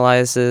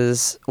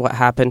sensationalizes what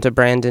happened to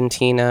Brandon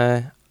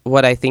Teena.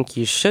 What I think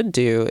you should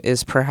do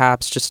is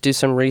perhaps just do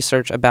some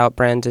research about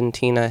Brandon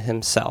Teena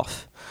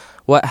himself.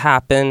 What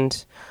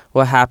happened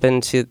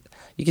to...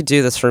 You could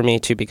do this for me,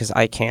 too, because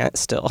I can't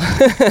still.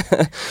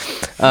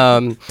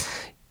 Find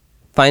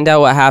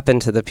out what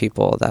happened to the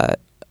people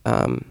that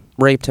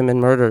raped him and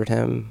murdered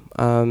him.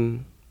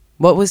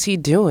 What was he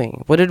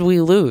doing? What did we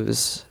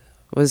lose?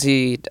 Was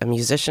he a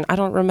musician? I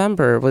don't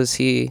remember.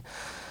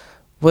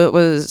 What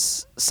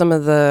was some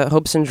of the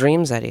hopes and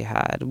dreams that he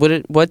had?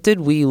 What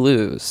did we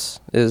lose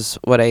is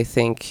what I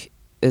think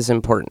is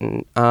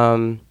important.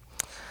 And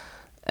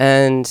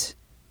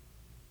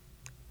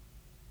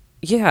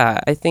yeah,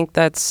 I think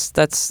that's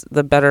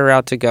the better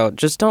route to go.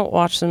 Just don't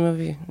watch the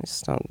movie.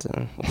 Just don't.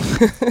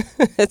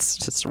 It's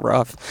just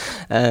rough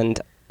and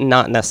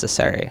not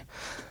necessary.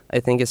 I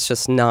think it's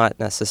just not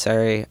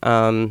necessary.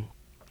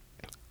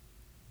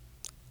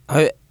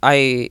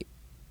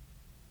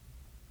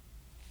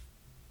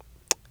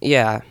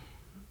 Yeah.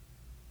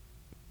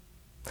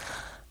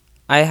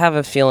 I have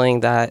a feeling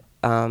that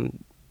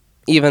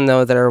even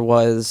though there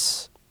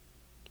was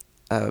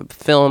a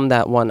film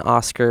that won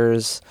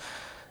Oscars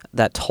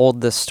that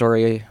told this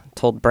story,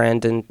 told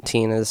Brandon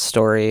Teena's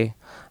story,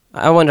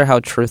 I wonder how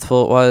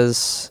truthful it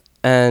was.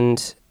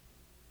 And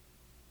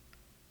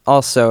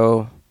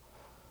also,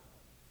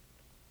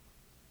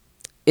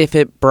 if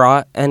it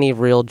brought any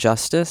real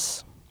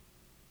justice,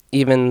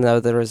 even though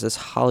there was this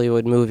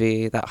Hollywood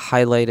movie that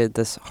highlighted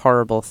this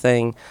horrible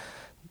thing,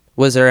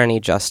 was there any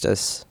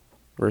justice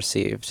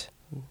received?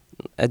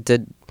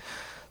 Did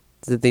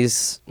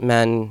these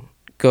men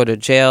go to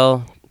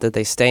jail? Did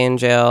they stay in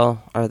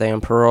jail? Are they on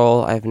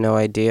parole? I have no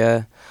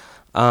idea.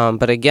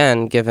 But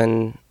again,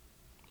 given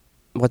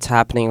what's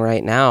happening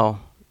right now,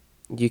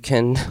 you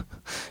can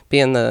be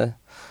in the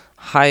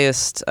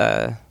highest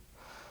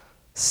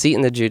seat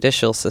in the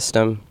judicial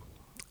system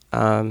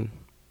no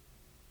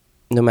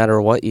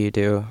matter what you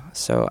do.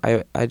 So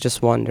I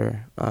just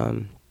wonder.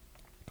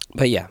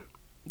 But yeah,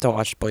 don't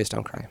watch Boys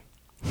Don't Cry.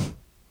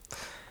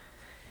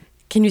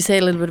 Can you say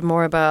a little bit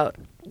more about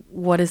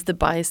what is the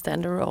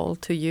bystander role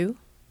to you?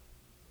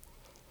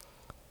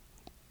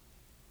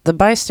 The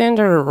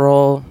bystander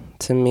role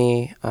to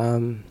me,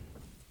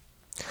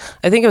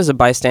 I think I was a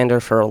bystander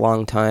for a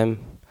long time,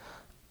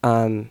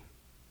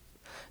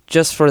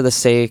 just for the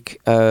sake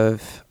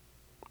of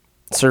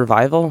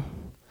survival.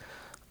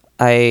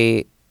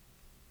 I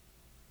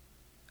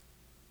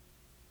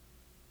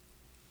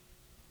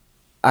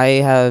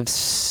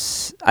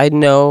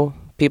know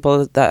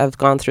people that have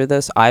gone through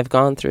this. I've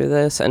gone through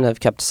this and have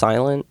kept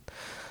silent,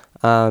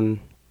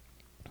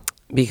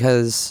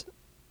 because,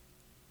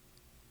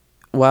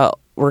 well,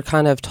 we're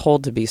kind of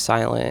told to be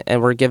silent,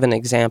 and we're given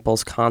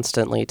examples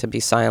constantly to be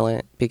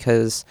silent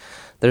because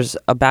there's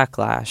a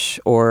backlash,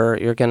 or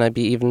you're going to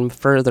be even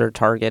further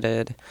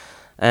targeted.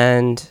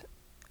 And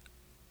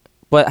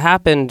what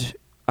happened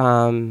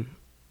when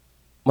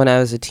I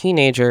was a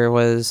teenager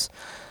was,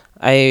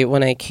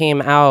 when I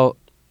came out,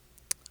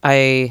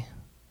 I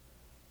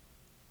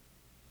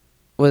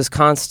was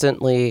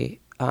constantly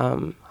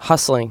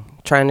hustling,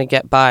 trying to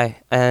get by,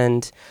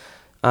 and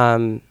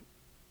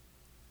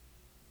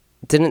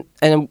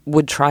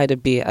would try to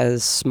be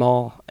as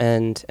small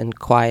and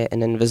quiet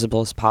and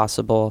invisible as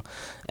possible.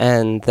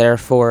 And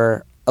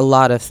therefore, a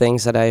lot of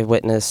things that I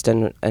witnessed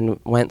and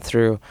went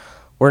through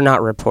were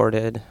not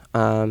reported.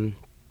 And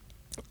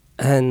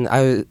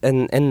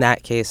in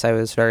that case, I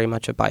was very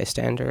much a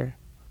bystander.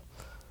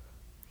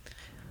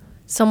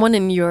 Someone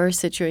in your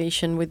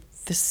situation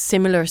with the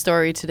similar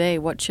story today,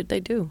 what should they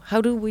do?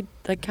 How do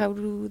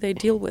they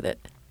deal with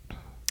it?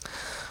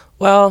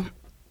 Well,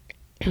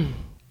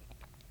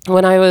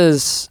 when I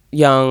was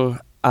young,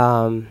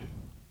 I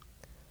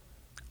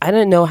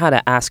didn't know how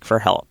to ask for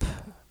help.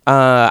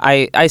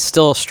 I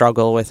still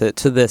struggle with it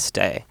to this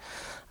day.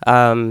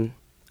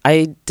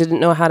 I didn't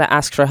know how to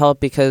ask for help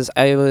because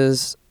I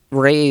was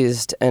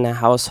raised in a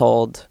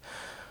household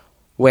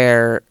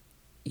where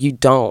you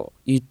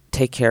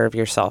take care of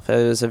yourself.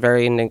 It was a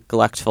very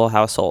neglectful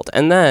household.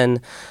 And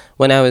then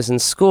when I was in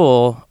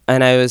school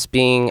and I was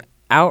being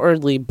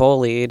outwardly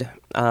bullied,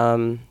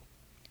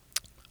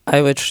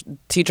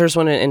 teachers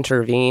wouldn't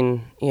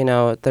intervene.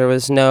 There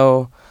was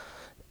a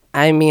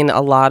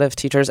lot of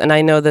teachers, and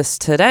I know this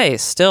today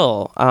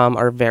still,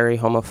 are very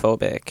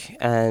homophobic,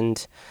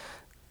 and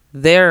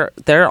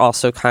they're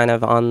also kind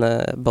of on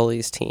the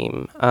bullies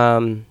team.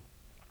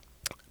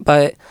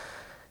 But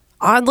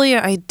oddly,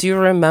 I do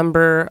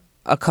remember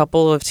a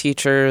couple of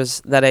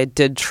teachers that I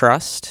did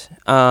trust.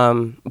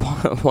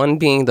 One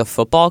being the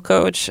football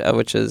coach,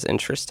 which is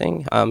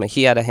interesting.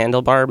 He had a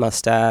handlebar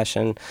mustache,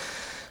 and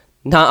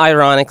not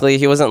ironically,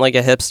 he wasn't like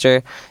a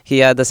hipster. He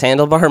had this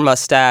handlebar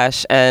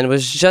mustache and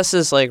was just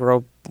this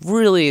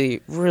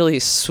really, really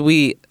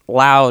sweet,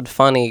 loud,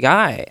 funny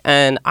guy.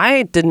 And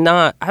I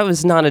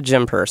was not a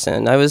gym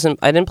person. I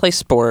didn't play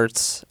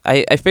sports.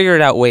 I figured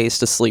out ways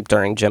to sleep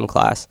during gym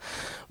class.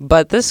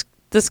 But this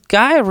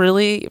guy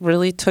really,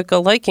 really took a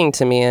liking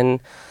to me, and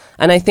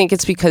I think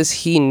it's because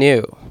he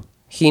knew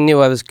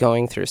I was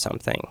going through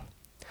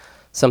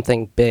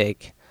something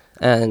big.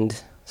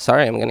 And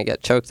sorry, I'm gonna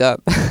get choked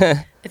up.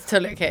 It's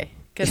totally okay,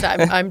 because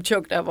I'm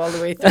choked up all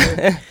the way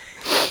through.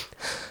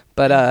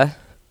 But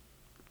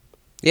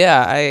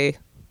yeah, I. Do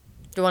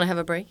you want to have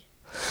a break?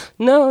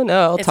 No,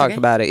 I'll talk okay?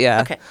 about it.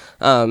 Yeah. Okay.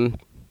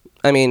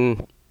 I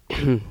mean,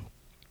 I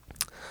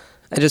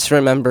just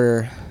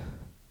remember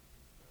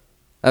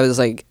I was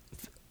like,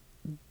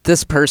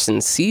 this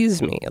person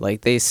sees me,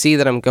 like they see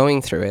that I'm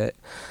going through it,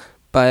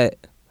 but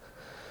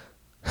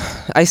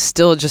I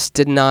still just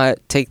did not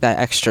take that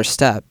extra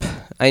step.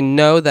 I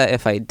know that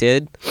if I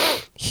did,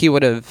 he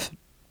would have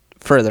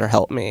further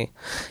helped me.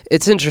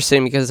 It's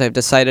interesting because I've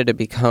decided to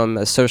become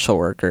a social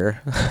worker,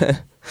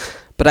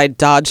 but I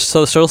dodged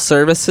social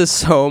services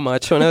so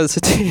much when I was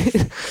a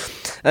teen.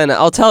 And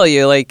I'll tell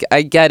you,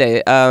 I get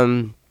it.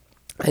 I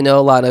know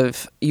a lot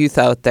of youth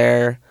out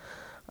there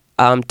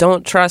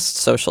don't trust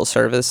social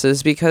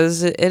services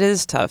because it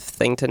is a tough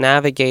thing to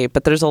navigate,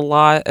 but there's a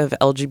lot of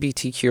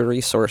LGBTQ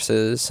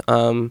resources,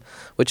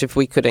 which if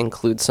we could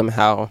include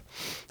somehow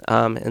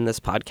in this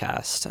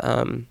podcast.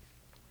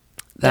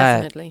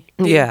 Definitely.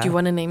 Do you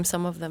want to name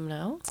some of them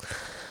now?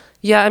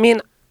 Yeah, I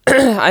mean,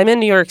 I'm in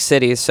New York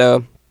City,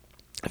 so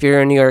if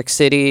you're in New York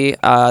City,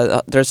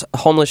 there's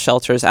homeless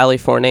shelters, Ali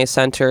Forney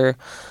Center,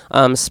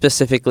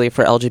 specifically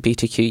for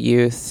LGBTQ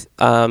youth.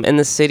 In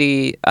the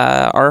city,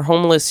 our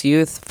homeless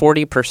youth,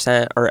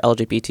 40% are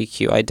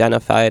LGBTQ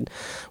identified,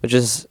 which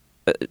is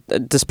a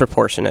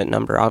disproportionate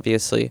number,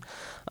 obviously.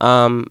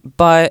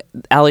 But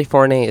Ali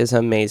Forney is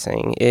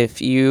amazing.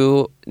 If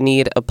you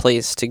need a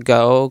place to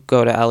go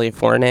to Ali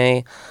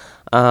Forney.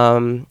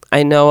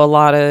 I know a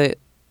lot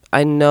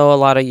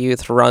of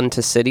youth run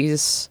to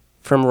cities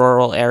from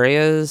rural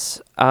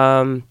areas.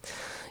 I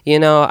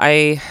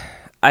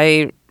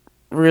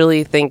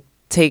really think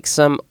take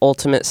some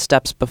ultimate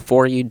steps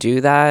before you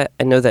do that.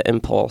 I know the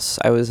impulse.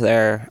 I was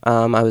there.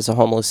 I was a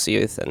homeless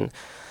youth, and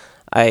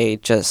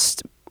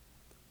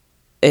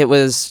it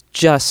was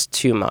just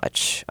too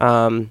much.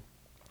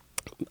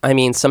 I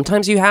mean,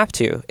 sometimes you have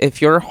to.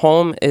 If your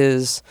home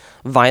is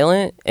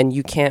violent and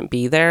you can't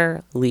be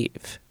there,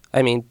 leave.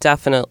 I mean,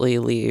 definitely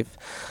leave.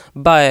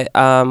 But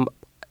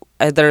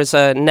there's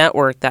a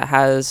network that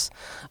has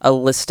a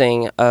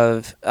listing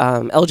of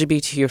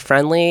LGBTQ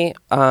friendly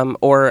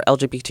or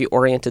LGBT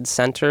oriented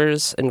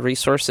centers and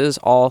resources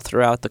all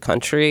throughout the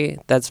country.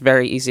 That's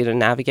very easy to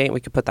navigate. We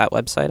could put that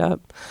website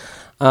up.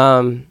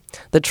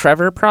 The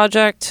Trevor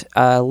Project,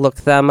 look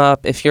them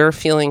up. If you're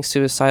feeling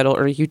suicidal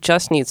or you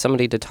just need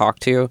somebody to talk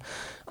to,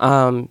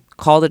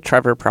 call the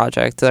Trevor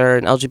Project. They're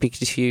an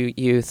LGBTQ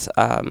youth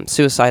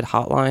suicide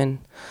hotline.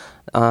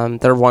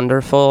 They're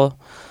wonderful.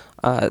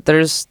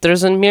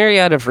 There's a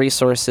myriad of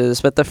resources,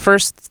 but the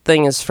first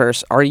thing is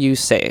first, are you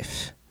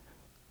safe?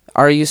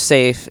 Are you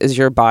safe? Is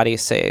your body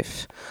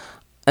safe?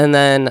 And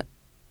then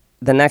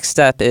the next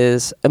step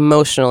is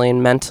emotionally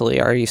and mentally,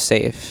 are you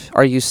safe?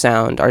 Are you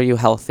sound? Are you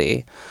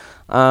healthy?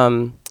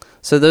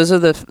 So those are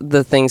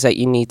the things that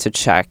you need to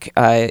check.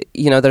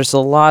 There's a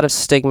lot of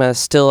stigma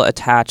still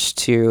attached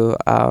to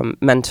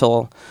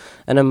mental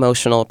and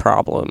emotional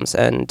problems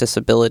and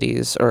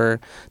disabilities or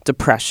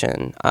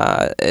depression.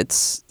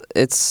 It's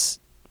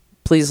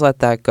please let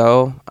that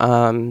go,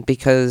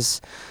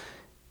 because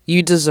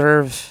you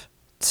deserve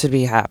to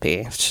be happy.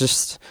 It's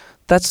just,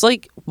 that's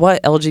like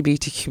what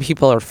LGBTQ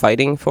people are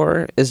fighting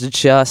for, is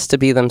just to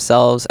be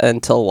themselves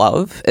and to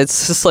love.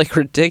 It's just like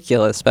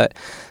ridiculous, but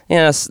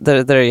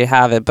there you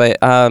have it. But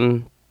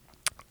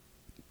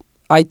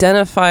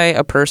identify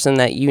a person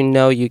that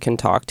you can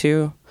talk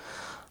to,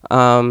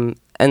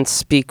 and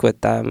speak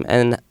with them,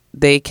 and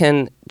they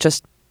can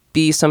just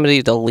be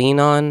somebody to lean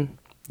on.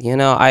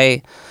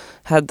 I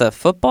had the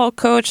football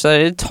coach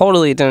that I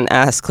totally didn't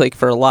ask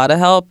for a lot of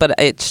help, but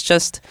it's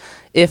just,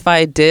 if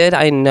I did,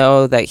 I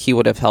know that he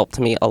would have helped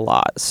me a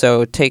lot.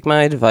 So take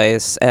my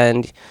advice.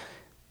 And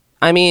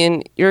I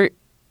mean, you're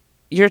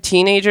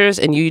teenagers,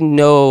 and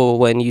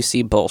when you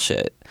see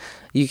bullshit.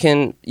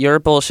 Your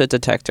bullshit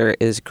detector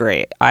is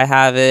great. I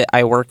have it.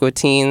 I work with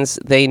teens.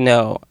 They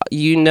know.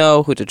 You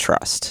know who to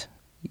trust.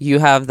 You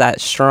have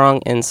that strong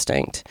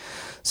instinct.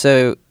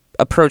 So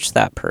approach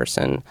that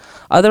person.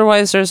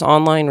 Otherwise, there's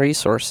online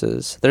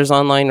resources. There's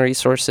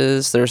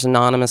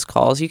anonymous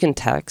calls. You can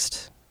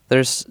text.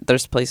 There's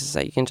places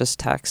that you can just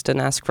text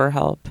and ask for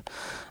help.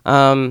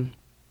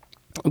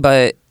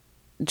 But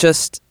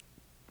just,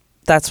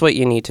 that's what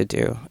you need to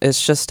do.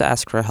 It's just to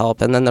ask for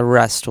help, and then the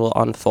rest will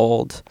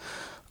unfold.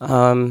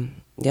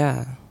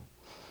 Yeah.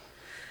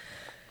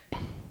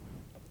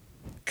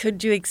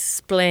 Could you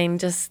explain,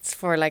 just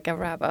for a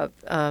wrap up,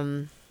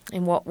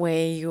 in what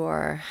way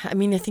I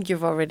think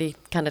you've already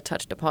kind of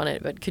touched upon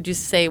it, but could you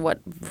say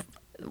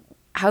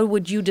how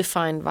would you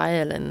define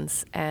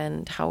violence,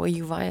 and how are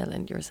you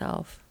violent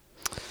yourself?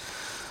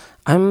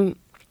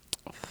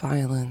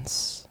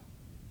 Violence.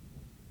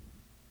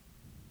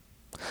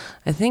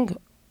 I think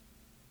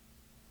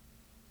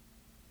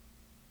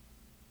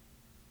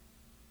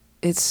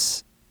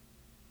it's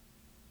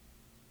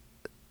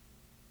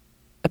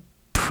a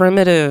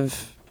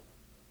primitive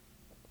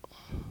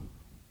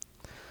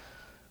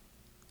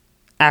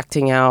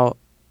acting out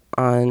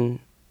on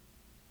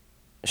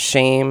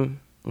shame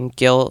and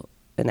guilt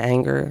and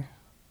anger.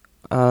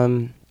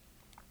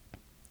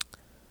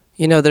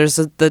 There's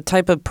the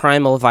type of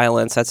primal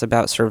violence that's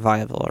about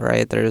survival,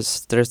 right?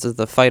 There's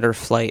the fight or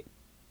flight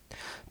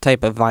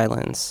type of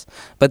violence.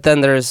 But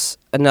then there's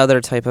another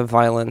type of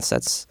violence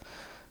that's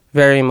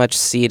very much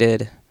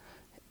seated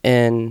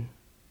in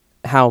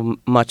how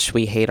much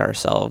we hate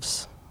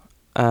ourselves.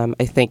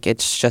 I think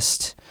it's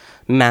just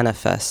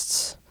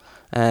manifests,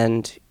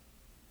 and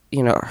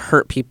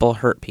hurt people.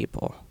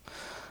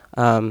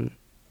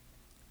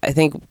 I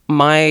think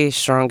my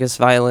strongest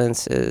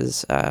violence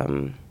is,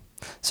 I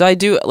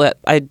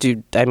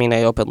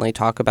openly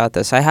talk about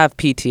this. I have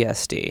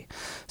PTSD.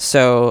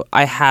 So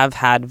I have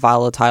had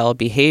volatile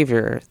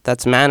behavior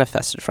that's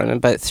manifested from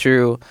it, but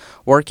through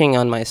working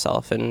on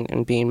myself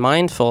and being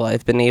mindful,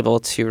 I've been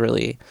able to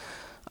really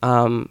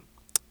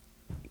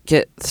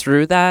get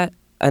through that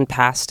and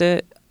past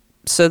it.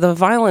 So the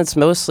violence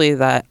mostly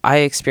that I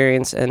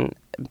experience and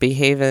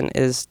behave in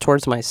is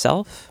towards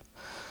myself.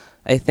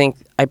 I think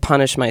I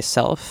punish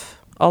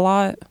myself a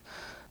lot.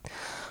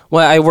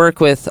 Well, I work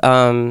with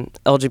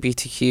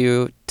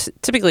LGBTQ,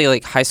 typically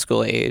high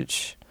school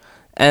age,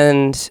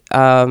 and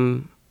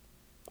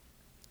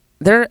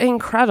they're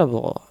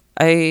incredible.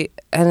 It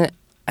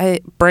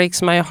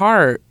breaks my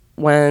heart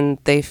when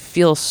they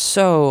feel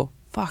so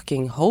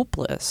fucking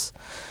hopeless.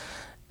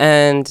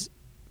 But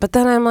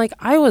then I'm like,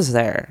 I was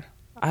there.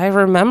 I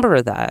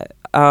remember that.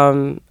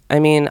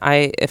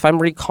 If I'm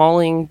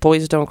recalling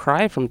Boys Don't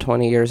Cry from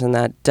 20 years and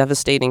that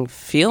devastating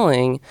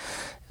feeling, it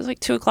was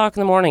 2 o'clock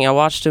in the morning. I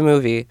watched a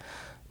movie.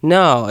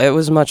 No, it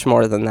was much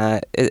more than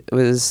that. It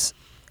was,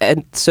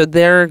 and so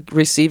they're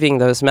receiving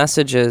those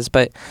messages.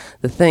 But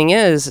the thing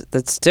is,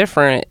 that's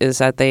different, is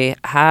that they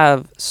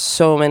have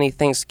so many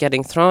things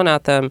getting thrown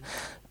at them.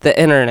 The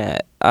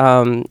internet,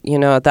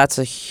 that's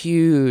a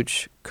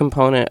huge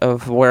component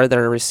of where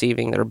they're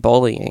receiving their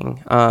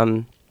bullying.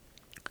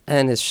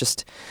 and it's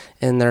just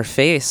in their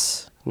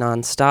face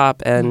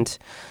nonstop, and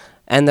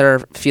they're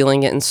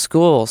feeling it in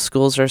school.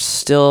 Schools are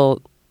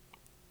still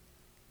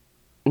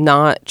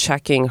not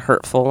checking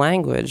hurtful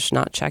language,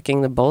 not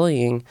checking the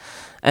bullying.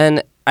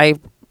 And I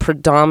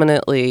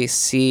predominantly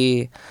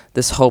see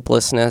this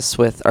hopelessness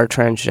with our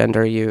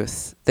transgender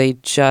youth. They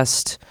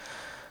just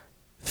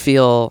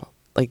feel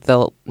like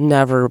they'll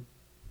never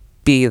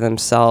be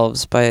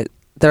themselves, but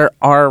there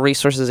are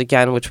resources,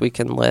 again, which we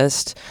can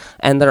list,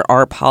 and there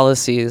are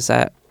policies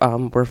that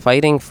we're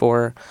fighting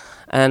for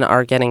and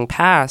are getting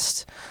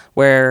passed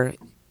where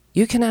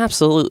you can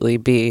absolutely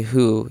be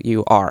who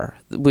you are.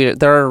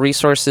 There are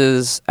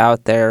resources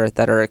out there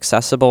that are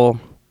accessible,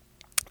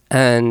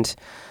 and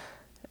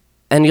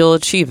you'll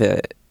achieve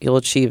it. You'll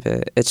achieve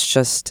it. It's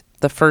just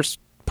the first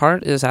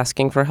part is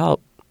asking for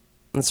help.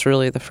 That's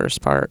really the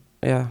first part.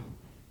 Yeah.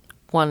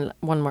 One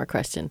more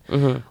question.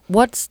 Mm-hmm.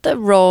 What's the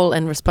role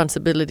and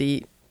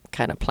responsibility,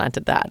 kind of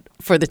planted that,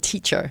 for the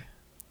teacher?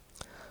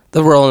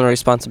 The role and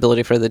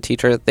responsibility for the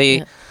teacher.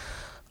 They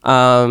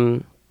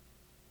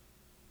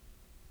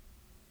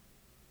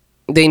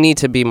need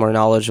to be more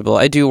knowledgeable.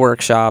 I do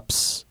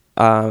workshops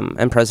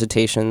and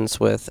presentations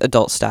with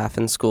adult staff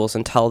in schools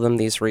and tell them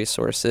these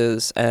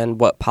resources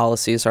and what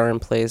policies are in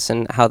place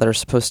and how they're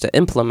supposed to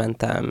implement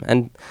them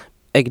and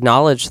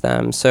acknowledge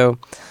them. So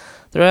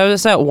there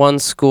was at one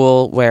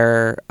school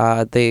where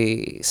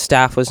the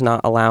staff was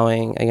not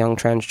allowing a young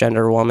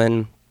transgender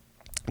woman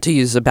to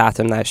use the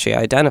bathroom that she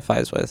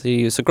identifies with, to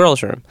use the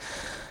girls' room.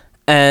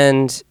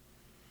 And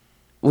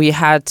we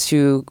had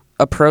to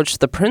approach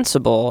the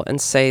principal and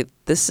say,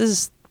 this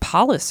is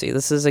policy.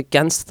 This is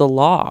against the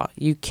law.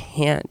 You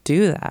can't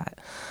do that.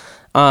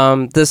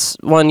 This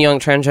one young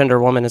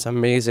transgender woman is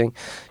amazing.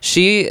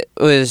 She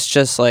was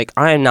just like,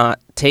 I'm not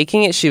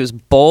taking it. She was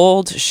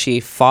bold. She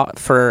fought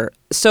for...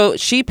 So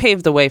she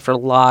paved the way for a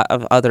lot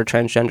of other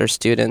transgender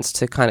students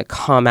to kind of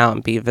come out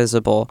and be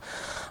visible.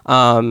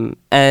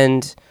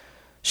 And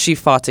she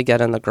fought to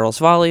get in the girls'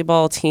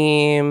 volleyball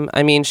team.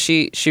 I mean,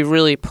 she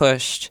really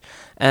pushed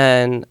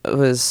and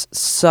was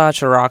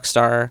such a rock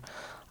star.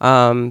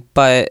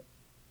 But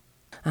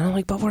I'm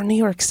like, but we're New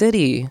York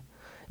City.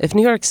 If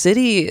New York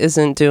City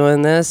isn't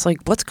doing this, like,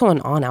 what's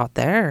going on out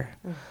there?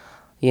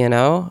 You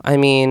know? I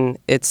mean,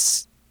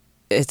 it's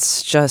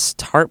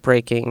just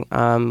heartbreaking.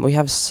 We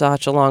have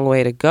such a long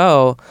way to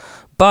go.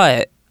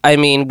 But, I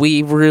mean,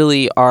 we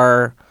really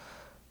are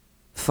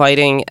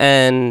fighting,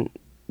 and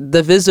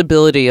the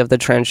visibility of the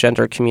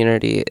transgender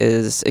community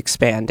is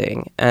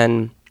expanding.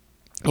 And,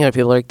 you know,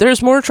 people are like,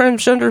 there's more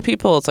transgender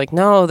people. It's like,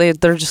 no,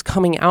 they're just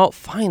coming out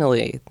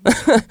finally.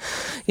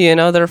 You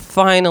know, they're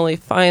finally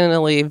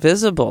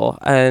visible,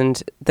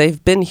 and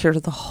they've been here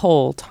the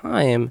whole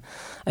time.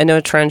 I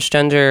know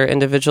transgender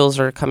individuals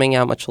are coming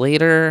out much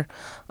later.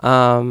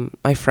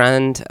 My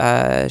friend,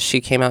 she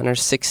came out in her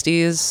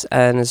 60s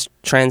and is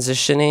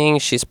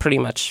transitioning. She's pretty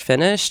much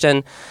finished,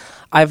 and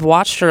I've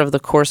watched her over the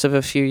course of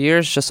a few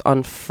years just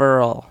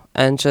unfurl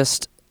and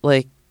just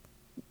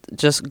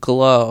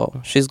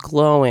glow. She's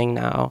glowing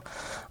now.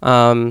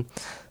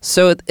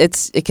 So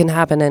it can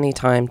happen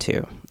anytime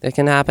too. It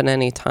can happen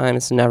anytime.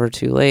 It's never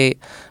too late.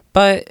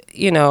 But,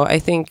 you know, I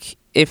think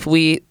if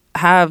we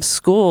have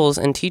schools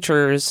and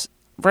teachers,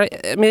 right?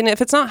 I mean,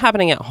 if it's not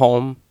happening at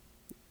home,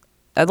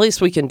 at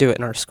least we can do it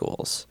in our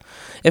schools.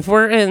 If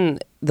we're in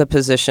the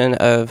position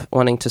of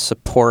wanting to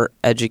support,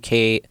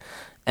 educate,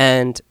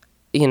 and,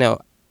 you know,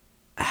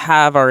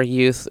 have our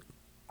youth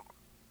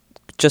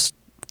just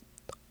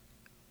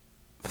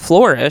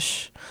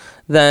flourish,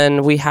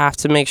 then we have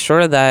to make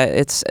sure that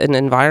it's an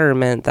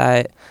environment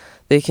that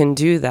they can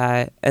do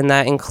that, and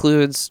that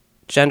includes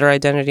gender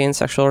identity and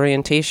sexual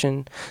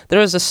orientation. There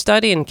was a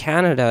study in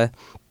Canada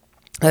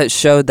that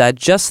showed that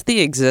just the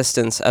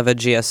existence of a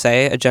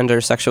GSA, a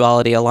Gender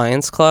Sexuality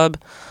Alliance Club,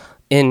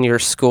 in your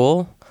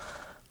school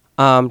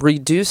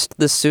reduced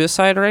the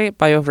suicide rate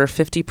by over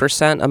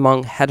 50%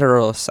 among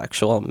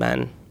heterosexual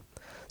men.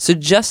 So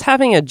just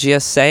having a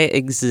GSA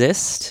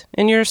exist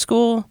in your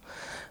school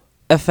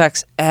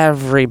affects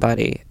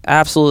everybody,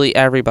 absolutely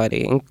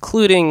everybody,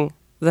 including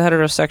the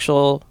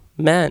heterosexual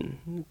men.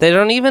 They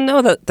don't even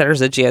know that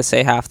there's a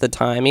GSA half the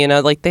time, you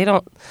know, like they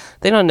don't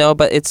know,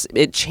 but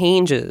it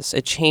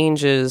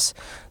changes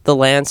the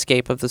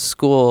landscape of the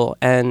school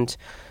and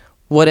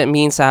what it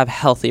means to have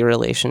healthy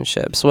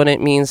relationships, what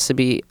it means to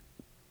be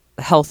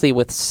healthy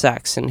with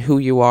sex and who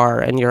you are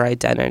and your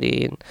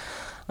identity.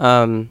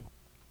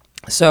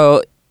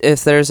 So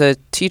if there's a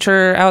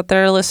teacher out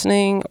there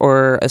listening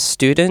or a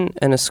student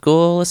in a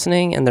school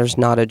listening and there's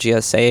not a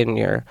GSA in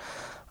your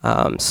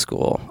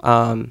school,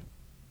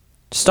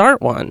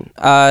 start one.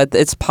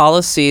 It's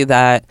policy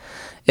that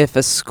if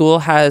a school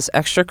has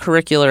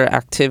extracurricular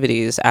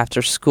activities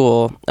after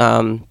school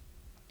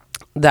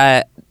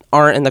that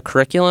aren't in the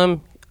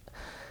curriculum,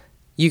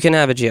 you can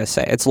have a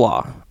GSA. It's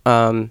law.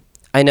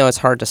 I know it's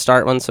hard to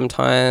start one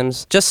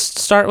sometimes. Just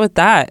start with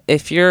that.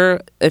 If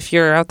you're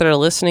out there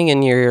listening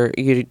and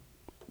you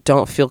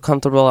don't feel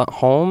comfortable at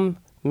home,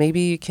 maybe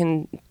you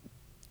can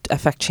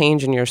affect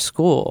change in your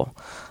school.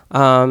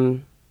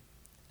 And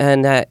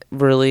and that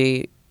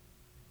really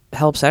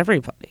helps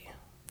everybody.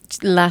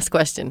 Last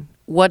question.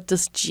 What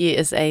does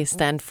GSA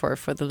stand for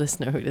the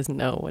listener who doesn't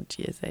know what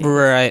GSA is?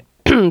 Right.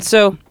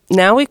 So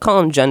now we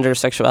call them Gender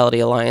Sexuality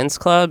Alliance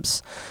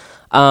Clubs.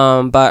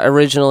 But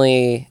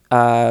originally,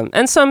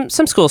 and some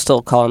schools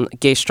still call them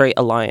Gay Straight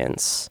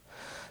Alliance.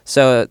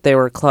 So they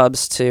were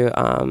clubs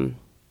to,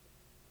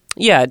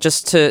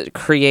 just to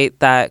create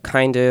that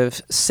kind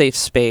of safe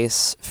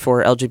space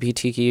for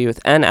LGBTQ youth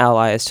and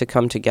allies to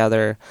come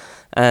together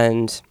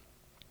and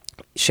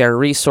share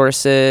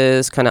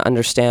resources, kind of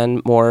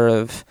understand more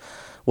of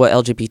what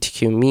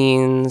LGBTQ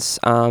means,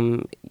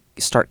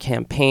 start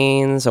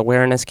campaigns,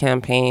 awareness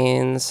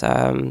campaigns.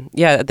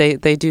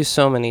 They do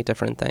so many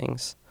different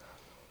things.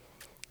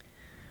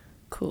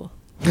 Cool.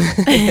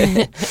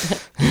 I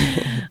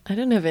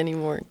don't have any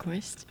more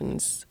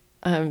questions.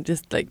 I'm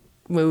just like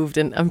moved,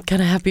 and I'm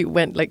kind of happy it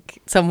went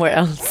like somewhere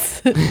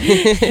else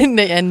in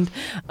the end.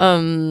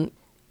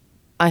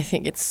 I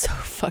think it's so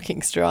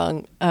fucking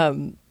strong.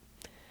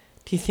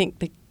 Do you think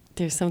that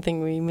there's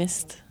something we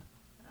missed?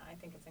 I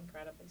think it's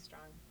incredibly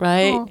strong.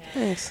 Right? Oh,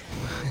 thanks.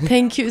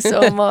 Thank you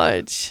so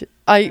much.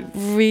 I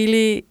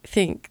really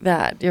think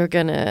that you're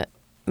gonna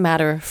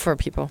matter for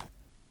people.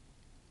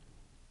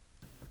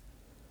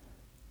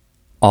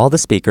 All the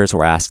speakers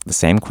were asked the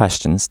same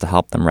questions to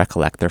help them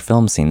recollect their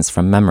film scenes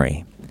from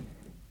memory.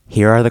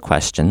 Here are the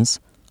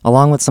questions,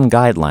 along with some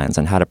guidelines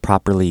on how to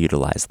properly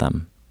utilize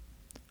them.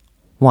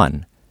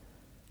 1.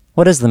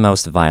 What is the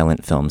most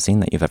violent film scene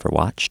that you've ever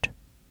watched?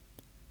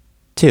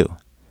 2.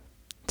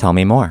 Tell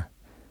me more.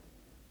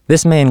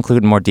 This may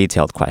include more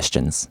detailed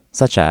questions,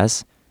 such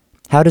as,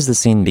 how does the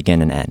scene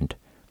begin and end?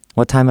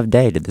 What time of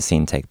day did the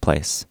scene take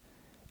place?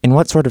 In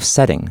what sort of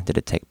setting did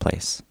it take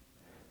place?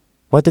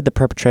 What did the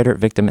perpetrator,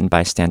 victim, and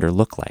bystander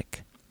look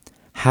like?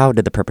 How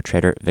did the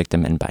perpetrator,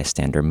 victim, and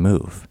bystander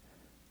move?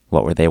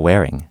 What were they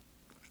wearing?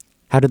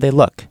 How did they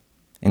look,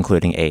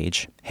 including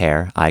age,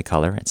 hair, eye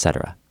color,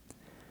 etc.?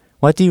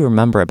 What do you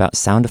remember about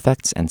sound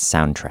effects and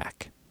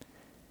soundtrack?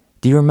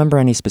 Do you remember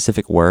any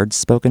specific words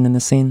spoken in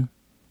the scene?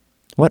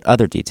 What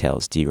other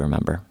details do you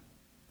remember?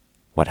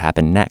 What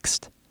happened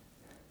next?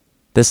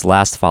 This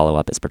last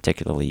follow-up is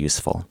particularly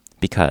useful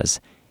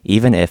because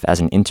even if,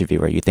 as an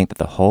interviewer, you think that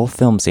the whole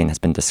film scene has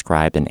been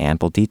described in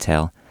ample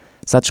detail,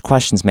 such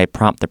questions may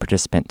prompt the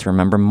participant to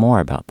remember more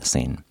about the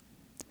scene.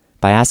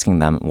 By asking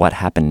them what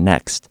happened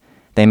next,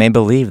 they may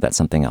believe that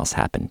something else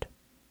happened.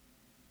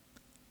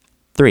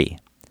 3.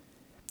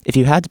 If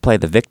you had to play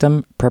the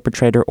victim,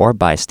 perpetrator, or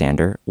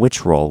bystander,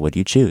 which role would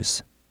you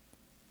choose?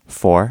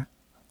 4.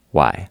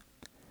 Why?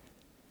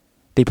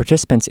 The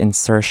participant's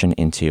insertion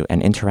into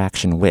and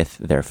interaction with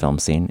their film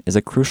scene is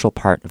a crucial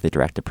part of the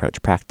direct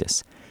approach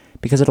practice,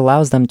 because it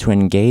allows them to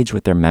engage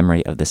with their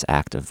memory of this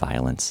act of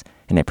violence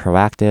in a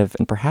proactive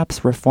and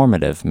perhaps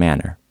reformative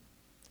manner.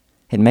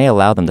 It may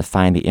allow them to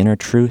find the inner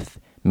truth,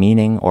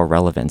 meaning, or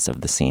relevance of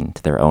the scene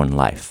to their own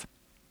life.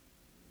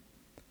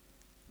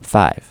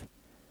 5.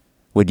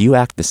 Would you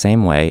act the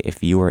same way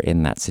if you were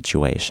in that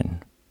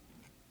situation?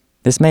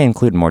 This may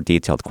include more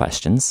detailed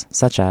questions,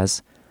 such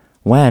as,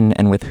 when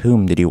and with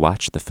whom did you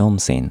watch the film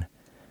scene?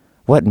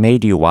 What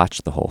made you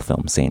watch the whole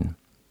film scene?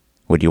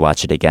 Would you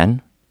watch it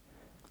again?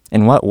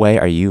 In what way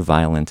are you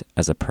violent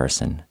as a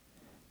person?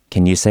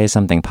 Can you say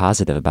something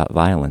positive about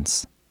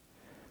violence?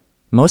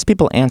 Most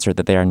people answer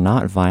that they are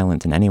not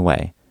violent in any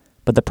way,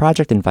 but the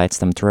project invites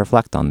them to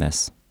reflect on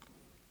this.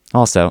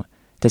 Also,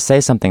 to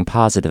say something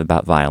positive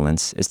about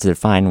violence is to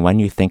define when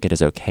you think it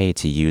is okay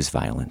to use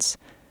violence.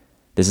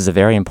 This is a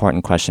very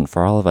important question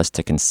for all of us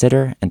to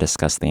consider and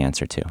discuss the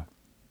answer to.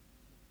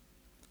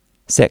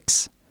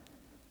 6.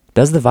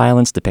 Does the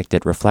violence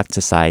depicted reflect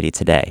society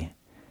today?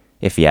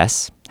 If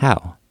yes,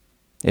 how?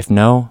 If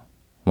no,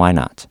 why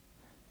not?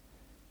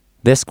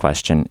 This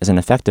question is an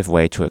effective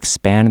way to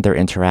expand their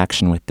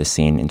interaction with the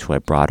scene into a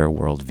broader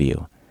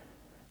worldview.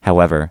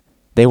 However,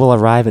 they will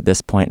arrive at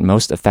this point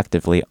most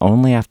effectively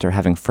only after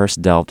having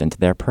first delved into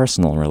their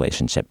personal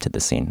relationship to the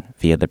scene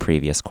via the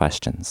previous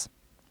questions.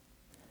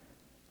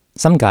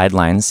 Some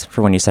guidelines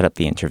for when you set up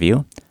the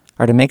interview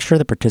are to make sure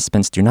the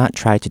participants do not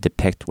try to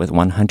depict with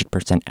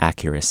 100%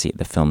 accuracy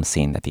the film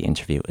scene that the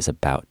interview is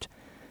about,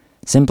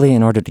 simply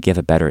in order to give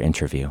a better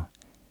interview.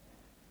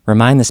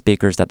 Remind the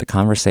speakers that the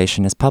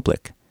conversation is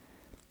public.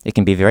 It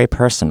can be very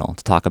personal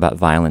to talk about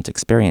violent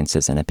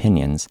experiences and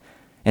opinions,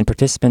 and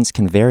participants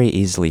can very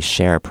easily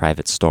share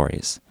private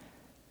stories.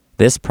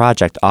 This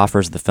project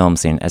offers the film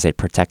scene as a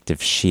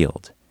protective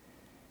shield.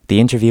 The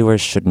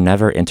interviewers should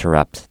never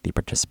interrupt the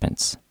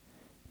participants.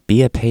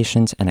 Be a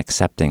patient and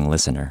accepting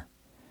listener.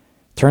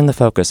 Turn the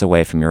focus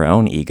away from your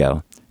own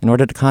ego in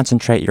order to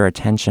concentrate your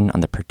attention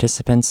on the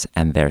participants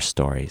and their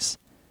stories.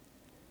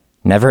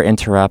 Never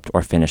interrupt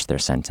or finish their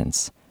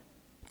sentence.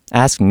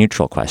 Ask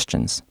neutral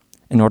questions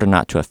in order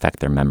not to affect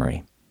their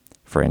memory.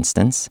 For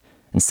instance,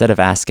 instead of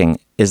asking,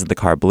 "Is the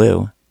car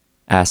blue?"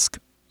 ask,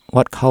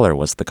 "What color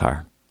was the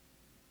car?"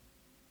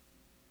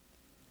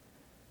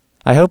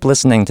 I hope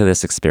listening to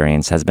this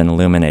experience has been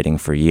illuminating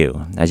for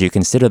you as you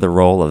consider the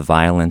role of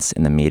violence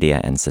in the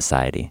media and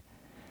society.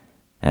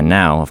 And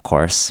now, of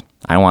course,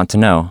 I want to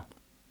know,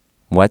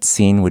 what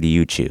scene would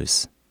you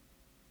choose?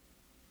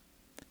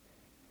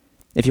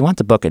 If you want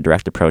to book a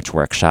Direct Approach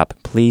workshop,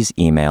 please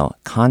email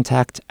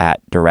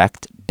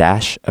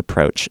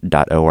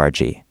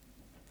contact@direct-approach.org.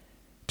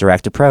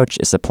 Direct Approach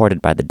is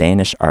supported by the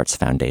Danish Arts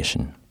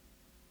Foundation.